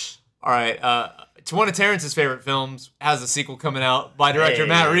 Trash. All right. It's one of Terrence's favorite films. Has a sequel coming out by director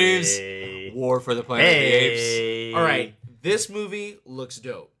Matt Reeves. War for the Planet of the Apes. All right. This movie looks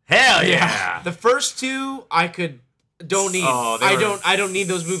dope. Hell yeah. The first two I don't need. I don't need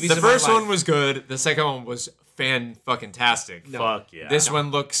those movies. The in first my life. one was good. The second one was fan-fucking-tastic. No. Fuck yeah. This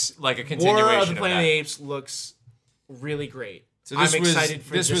one looks like a continuation War of of the Planet of that. the Apes looks really great. So this I'm was, excited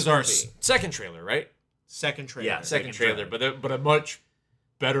for this this was our movie. second trailer, right? Second trailer. Yeah, Second trailer, but a much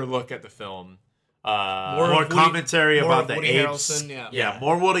better look at the film. More commentary about the Woody apes. Harrelson, Yeah,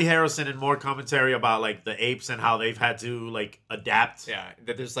 more Woody Harrelson and more commentary about like the apes and how they've had to like adapt. Yeah,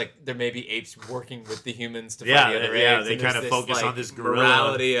 that there may be apes working with the humans to fight Yeah, the other yeah, apes. they and kind of there's focus this, on like, this gorilla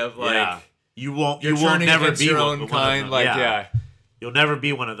morality of like yeah. you won't turning never against be your one own of kind. them. Like yeah. You'll never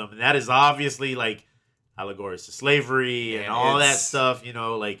be one of them, and that is obviously like allegories to slavery and all that stuff. You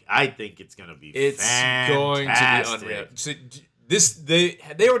know, like I think it's gonna be. It's going to be unreal. So, they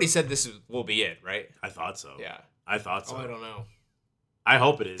already said this will be it, right? I thought so. Yeah, I thought so. Oh, I don't know. I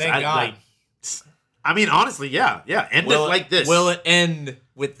hope it is. Thank God. I mean, honestly, yeah. End it like this. Will it end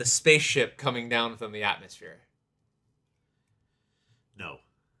with the spaceship coming down from the atmosphere? No.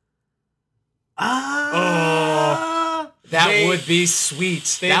 That would be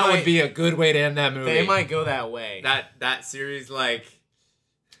sweet. That would be a good way to end that movie. They might go that way. That series, like.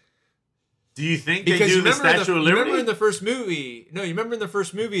 Do you think because they do you the remember Statue of Liberty? You remember in the first movie? No, you remember in the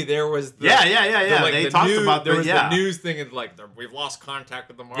first movie there was the like, they talked about there was the news thing of like we've lost contact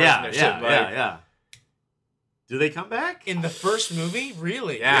with the Mars mission. Yeah. Do they come back in the first movie?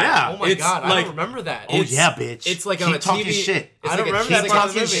 Really? Yeah. Oh my God, I don't remember that. Oh yeah, bitch. It's like Keep on a talking TV. shit. I don't remember that part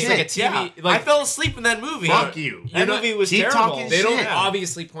of the movie. It's like a TV. Yeah. Like, I fell asleep in that movie. Fuck you. That movie was keep terrible. talking They don't shit.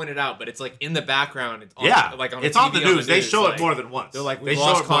 obviously point it out, but it's like in the background. It's on, like on it's TV, on the news. They show like, it more than once. They're like they we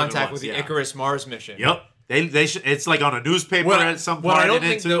lost contact with the Icarus Mars mission. Yep. It's like on a newspaper at some point. What I don't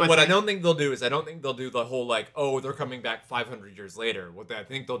think they'll do is I don't think they'll do the whole like they're coming back 500 years later. What I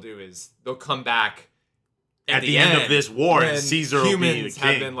think they'll do is they'll come back at the end of this war, and Caesar will be the humans king.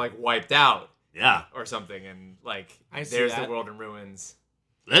 have been like wiped out, or something, and like there's the world in ruins.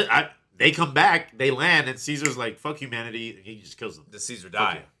 They come back, they land, and Caesar's like fuck humanity, and he just kills them. Does Caesar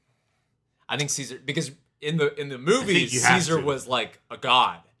die? I think Caesar because in the movies Caesar was like a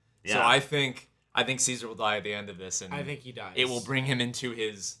god, so I think Caesar will die at the end of this, and I think he dies. It will bring him into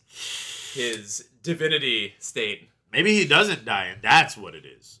his divinity state. Maybe he doesn't die, and that's what it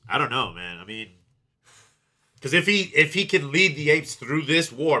is. I don't know, man. I mean, because if he can lead the apes through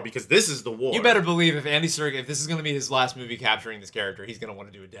this war, because this is the war, you better believe if Andy Serkis, if this is going to be his last movie capturing this character, he's going to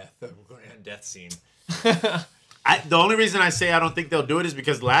want to do a death scene. The only reason I say I don't think they'll do it is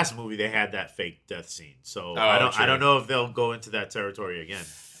because last movie they had that fake death scene, so I don't know if they'll go into that territory again.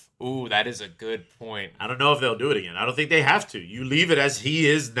 Ooh, that is a good point. I don't know if they'll do it again. I don't think they have to. You leave it as he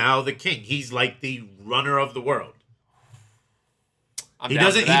is now the king. He's like the runner of the world. He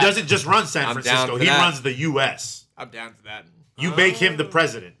doesn't just run San Francisco. He runs the U.S. I'm down for that. You make him the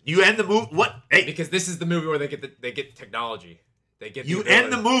president. You end the movie. What? Hey, because this is the movie where they get technology. They get you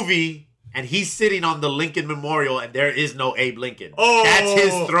end the movie, and he's sitting on the Lincoln Memorial, and there is no Abe Lincoln. Oh, that's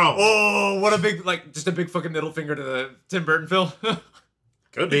his throne. Oh, what a big just a big fucking middle finger to the Tim Burton film.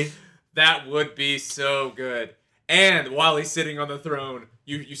 Could be. That would be so good. And while he's sitting on the throne,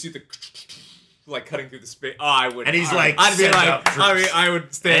 you see the like cutting through the space. Oh, I would. And he's I'd be like, I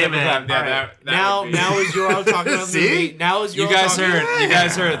would stand up with him. Yeah, right. Now is your talking about the movie. Now is your you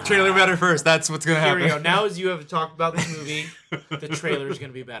guys heard. Trailer better first. That's what's gonna happen. Here we go. Now as you have talked about this movie, the trailer is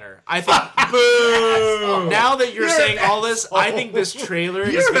gonna be better. I think. Boo! Now that you're saying all this, I think this trailer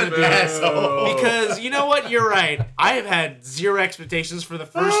is gonna be because you know what? You're right. I have had zero expectations for the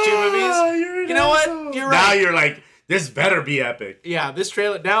first two movies. You know what? You're right. Now you're like, this better be epic. Yeah, this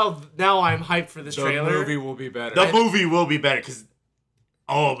trailer. Now I'm hyped for this trailer. The movie will be better. The movie will be better because,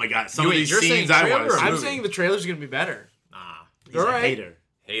 oh my god, some of these scenes I want to see. I'm saying the trailer's gonna be better. Nah, he's a hater.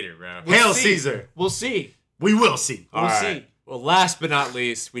 Hater, bro. Hail Caesar. We'll see. We will see. We'll see. Well, last but not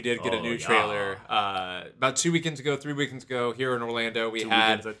least, we did get a new trailer. About 3 weekends ago, here in Orlando, we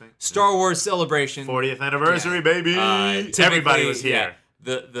had Star Wars Celebration. 40th anniversary, baby. Everybody was here.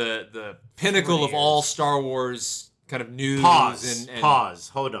 The pinnacle of all Star Wars kind of news. Pause.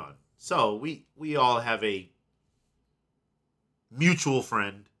 Hold on. So we all have a mutual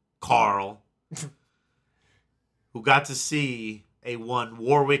friend, Carl, who got to see one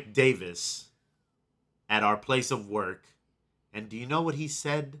Warwick Davis at our place of work. And do you know what he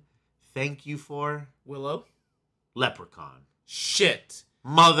said thank you for? Willow? Leprechaun. Shit.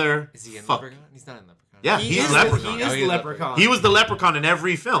 Mother. Is he in fuck. Leprechaun? He's not in Leprechaun. Yeah, he's Leprechaun. He is the Leprechaun. He was the Leprechaun in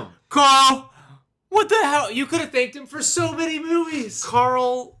every film. Carl, what the hell? You could have thanked him for so many movies.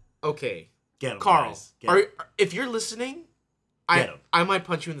 Carl, okay. Get him, Carl, guys. Get him. if you're listening, Get him. I might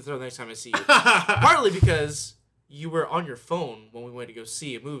punch you in the throat next time I see you. Partly because you were on your phone when we went to go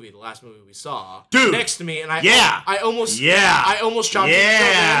see a movie, the last movie we saw. Dude. Next to me, and I almost chopped you.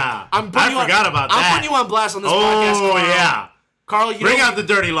 Yeah. I forgot about that. I'm putting you on blast on this podcast, Carl. Oh, yeah. Carl, Bring out the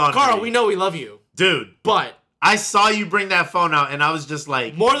dirty laundry. Carl, we know we love you. Dude. But I saw you bring that phone out, and I was just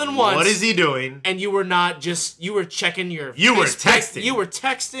like, more than once. What is he doing? And you were not just, you were checking your You were Facebook. texting. You were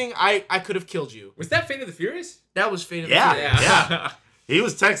texting. I could have killed you. Was that Fate of the Furious? That was Fate of the Furious. Yeah. He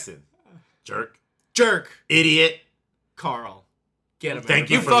was texting. Jerk. Idiot. Carl. Get him. Thank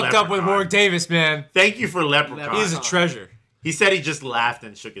You for fucked up with Leprechaun. Warwick Davis, man. Thank you for Leprechaun. He's a treasure. He said he just laughed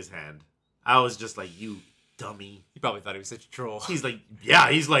and shook his hand. I was just like, you dummy. He probably thought he was such a troll. He's like,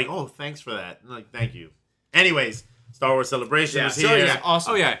 he's like, oh, thanks for that. I'm like, thank you. Anyways, Star Wars Celebration was here. Yeah,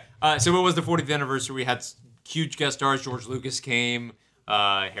 awesome. Oh, yeah. So what was the 40th anniversary? We had huge guest stars. George Lucas came.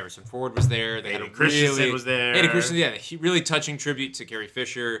 Harrison Ford was there. They Hayden had Christensen was there. Hayden Christensen, really touching tribute to Carrie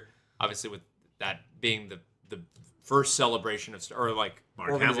Fisher. Obviously, with that being the first celebration of Mark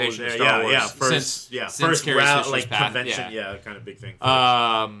organization of Hamill Star Wars First since Carrie route, Fisher's path. convention, kind of big thing.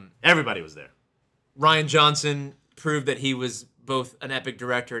 Everybody was there. Rian Johnson proved that he was both an epic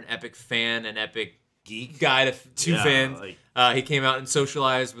director, an epic fan, an epic geek guy to fans. He came out and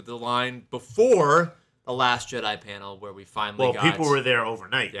socialized with the line before the Last Jedi panel, where we finally got... people were there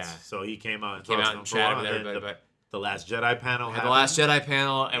overnight. Yeah. So he came out and chatted with everybody. But the Last Jedi panel had the Last Jedi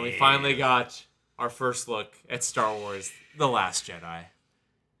panel, and we finally got our first look at Star Wars: The Last Jedi.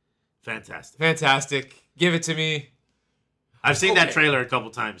 Fantastic. Give it to me. I've seen that trailer a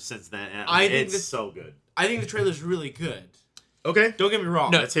couple times since then. And it's so good. I think the trailer's really good. Okay. Don't get me wrong.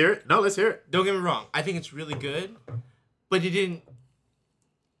 No, let's hear it. Let's hear it. Don't get me wrong. I think it's really good, but it didn't.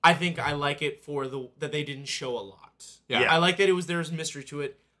 I think I like it for that they didn't show a lot. Yeah. I like that there was mystery to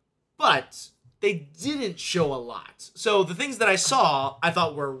it, but they didn't show a lot. So the things that I saw, I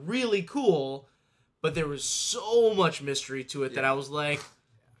thought were really cool, but there was so much mystery to it that I was like,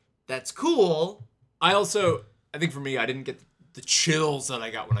 that's cool. I think for me, I didn't get the chills that I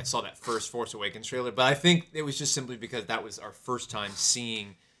got when I saw that first Force Awakens trailer, but I think it was just simply because that was our first time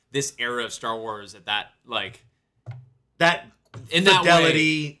seeing this era of Star Wars at that in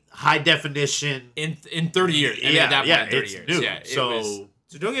fidelity, high definition in 30 years. I mean, at that point, in 30 years. New. Yeah, So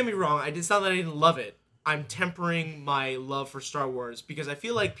don't get me wrong. It's not that I didn't love it. I'm tempering my love for Star Wars because I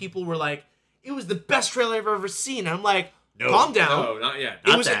feel like people were like, it was the best trailer I've ever seen. And I'm like, calm down. No, not yet.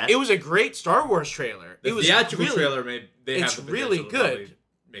 It was a great Star Wars trailer. The theatrical trailer it's really good.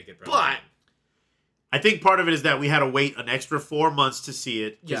 Make it but I think part of it is that we had to wait an extra 4 months to see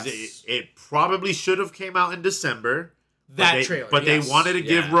it. Because it probably should have came out in December. Trailer. But they wanted to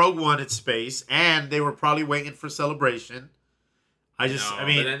give Rogue One its space, and they were probably waiting for Celebration. But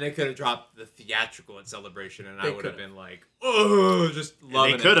then they could have dropped the theatrical at Celebration, and I would have been like, oh, just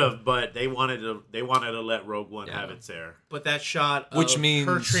loving it. They could have, but they wanted to let Rogue One have its air. But that shot, which of means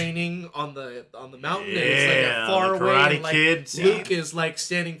her training on the mountain, and it's like far the away, Karate and like Kid. Luke is like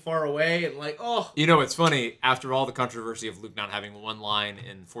standing far away, and like, oh. You know, it's funny. After all the controversy of Luke not having one line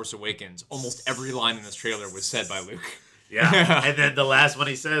in Force Awakens, almost every line in this trailer was said by Luke. Yeah, and then the last one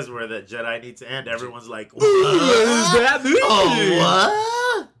he says, where the Jedi need to end, everyone's like, "What is that movie?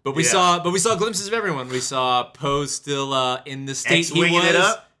 Oh, what?" But we saw glimpses of everyone. We saw Poe still in the state he was. It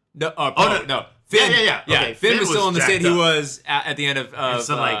up? No, no. Finn. Yeah. Okay, Finn was still in the state up. he was at the end of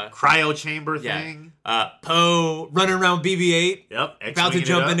some cryo chamber thing. Poe running around BB-8. Yep. About to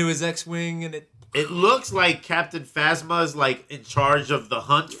jump into his X-wing, and it looks like Captain Phasma is like in charge of the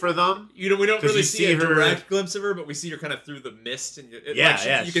hunt for them. We don't really see a her direct glimpse of her, but we see her kind of through the mist, and you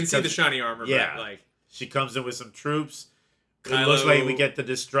can see the shiny armor. Yeah, but she comes in with some troops. Kylo, it looks like we get the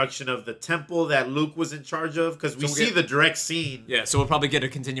destruction of the temple that Luke was in charge of, because we see the direct scene. Yeah, so we'll probably get a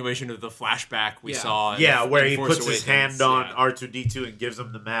continuation of the flashback we saw. Where he Force puts Awakens. his hand on R2-D2 and gives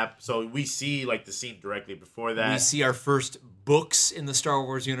him the map. So we see like the scene directly before that. We see our first books in the Star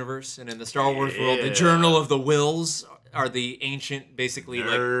Wars universe, and in the Star Wars world, the Journal of the Wills are the ancient, basically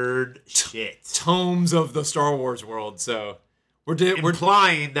tomes of the Star Wars world. So we're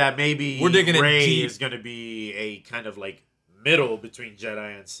implying that maybe we're digging Rey deep. is going to be a kind of like middle between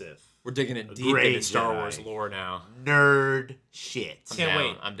Jedi and Sith. We're digging in deep into Star Wars lore now. Nerd shit. Can't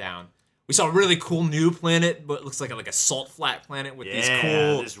wait. I'm down. We saw a really cool new planet, but it looks like a salt flat planet with these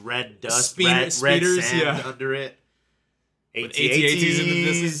cool this red dust, speeders, red sand under it. AT-ATs in the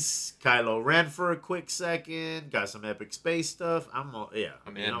distance. Kylo Ren for a quick second. Got some epic space stuff. I'm all in.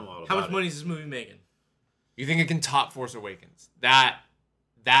 all about How much it. money is this movie making? You think it can top Force Awakens?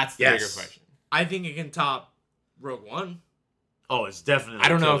 That's the bigger question. I think it can top Rogue One. Oh, it's definitely. I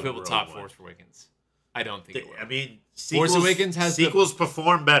don't know if it will top Force Awakens. I don't think it will. I mean, Force Awakens has sequels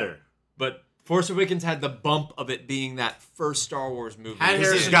perform better, but Force Awakens had the bump of it being that first Star Wars movie. Had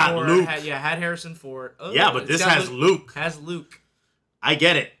Harrison Ford. Luke. Had Harrison Ford. Oh, yeah, but this has Luke. Has Luke. I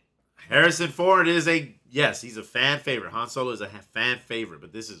get it. Harrison Ford is he's a fan favorite. Han Solo is a fan favorite,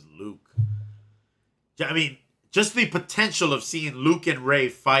 but this is Luke. I mean, just the potential of seeing Luke and Rey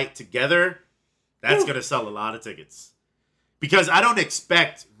fight together, that's going to sell a lot of tickets. Because I don't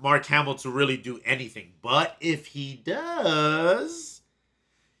expect Mark Hamill to really do anything. But if he does,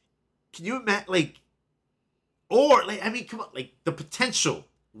 can you imagine, come on, the potential.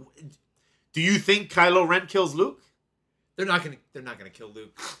 Do you think Kylo Ren kills Luke? They're not gonna kill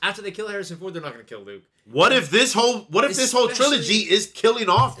Luke. After they kill Harrison Ford, they're not gonna kill Luke. What if this whole trilogy is killing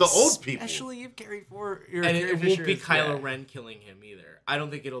off the old people? Especially if Carrie Ford and it won't be Kylo Ren killing him either. I don't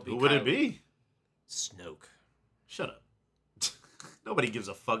think it'll be. Who would it be? Snoke. Shut up. Nobody gives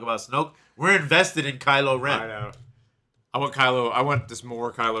a fuck about Snoke. We're invested in Kylo Ren. I know. I want this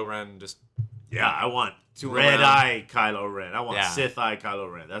more Kylo Ren. I want Red Eye Kylo Ren. I want Sith Eye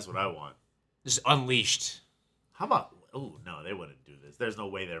Kylo Ren. That's what I want. Just unleashed. How about? Oh no, they wouldn't do this. There's no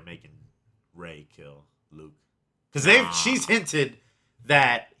way they're making Rey kill Luke, because she's hinted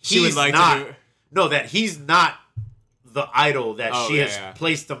that he's that he's not the idol that she has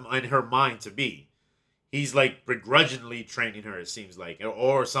placed him in her mind to be. He's begrudgingly training her, it seems like.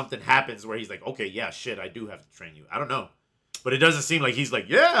 Or something happens where he's like, okay, yeah, shit, I do have to train you. I don't know. But it doesn't seem like he's like,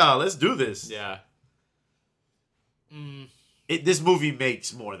 yeah, let's do this. Yeah. This movie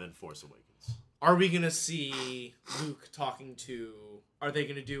makes more than Force Awakens. Are we going to see Luke talking to... Are they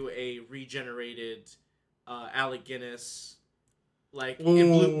going to do a regenerated Alec Guinness?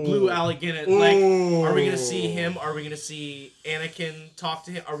 In blue Alec Guinness. Are we going to see him? Are we going to see Anakin talk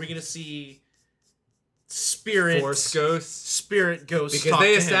to him? Are we going to see... Force Ghost? Spirit Ghost. Because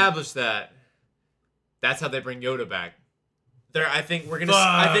they established that. That's how they bring Yoda back. I think we're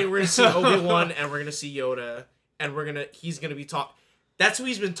gonna see Obi-Wan and we're gonna see Yoda and he's gonna be That's who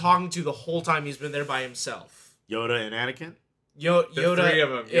he's been talking to the whole time he's been there by himself. Yoda and Anakin? Yoda, the three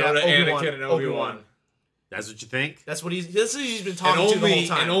of them. Yoda, Anakin, and Obi-Wan. That's what you think? That's what he's been talking to the whole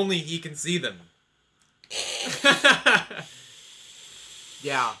time. And only he can see them.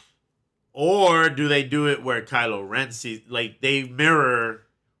 Yeah. Or do they do it where Kylo Ren sees, they mirror,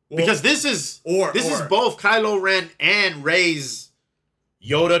 because this is both Kylo Ren and Rey's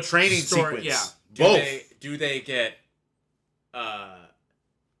Yoda training sequence. Yeah. Both. Do they get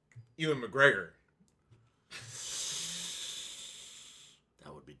Ewan McGregor?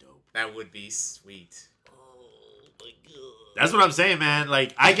 That would be dope. That would be sweet. That's what I'm saying, man.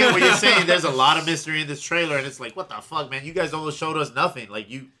 I get what you're saying. There's a lot of mystery in this trailer, and it's what the fuck, man? You guys almost showed us nothing.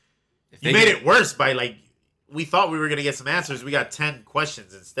 You made it worse by we thought we were gonna get some answers. We got 10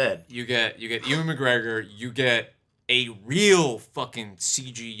 questions instead. You get Ewan McGregor. You get a real fucking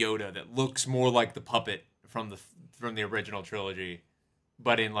CG Yoda that looks more like the puppet from the original trilogy,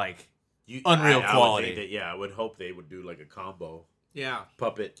 but in unreal quality. I would hope they would do a combo. Yeah.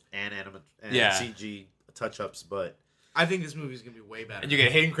 Puppet and CG touch-ups, but I think this movie's gonna be way better. And you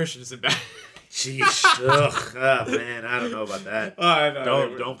get Hayden Christensen back. Jeez. Ugh. Oh, man, I don't know about that.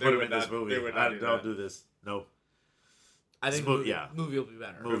 Don't put him in this movie. Don't do this. No. I think movie will be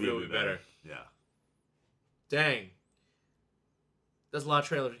better. Movie will be better. Yeah. Dang. There's a lot of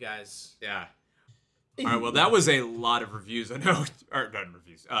trailers, guys. Yeah. All right, well, that was a lot of reviews. I know, or not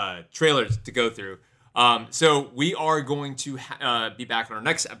reviews, trailers to go through. So we are going to be back on our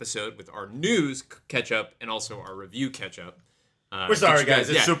next episode with our news catch-up and also our review catch-up. We're sorry, guys.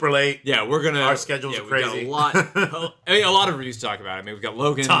 It's super late. Yeah, we're gonna. Our schedules are crazy. We've got a lot of reviews to talk about. I mean, we've got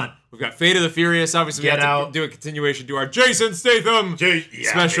Logan. We've got Fate of the Furious. Obviously, we have to do a continuation to our Jason Statham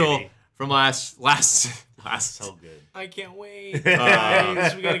special from last. So good. I can't wait.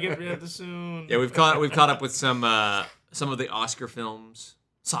 Guys, we gotta get rid of this soon. Yeah, we've caught up with some of the Oscar films.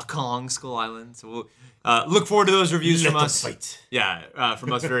 Saw Kong, Skull Island. So we'll look forward to those reviews from us. Yeah,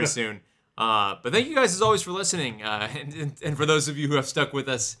 from us very soon. But thank you guys as always for listening, and for those of you who have stuck with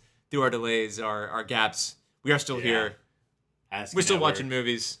us through our delays, our gaps, we are still here. We're still watching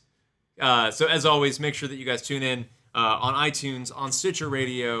movies. So as always, make sure that you guys tune in on iTunes, on Stitcher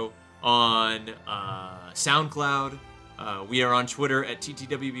Radio, on SoundCloud. We are on Twitter at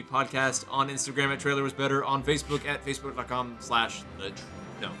TTWB Podcast, on Instagram at Trailer Was Better, on Facebook at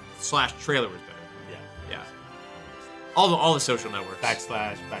facebook.com/Trailer Was Better. Yeah. All the social networks.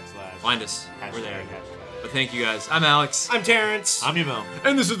 Backslash. Find us. We're there. Hashtag. But thank you guys. I'm Alex. I'm Terrence. I'm Emil.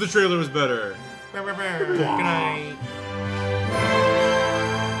 And this is The Trailer Was Better. Good night.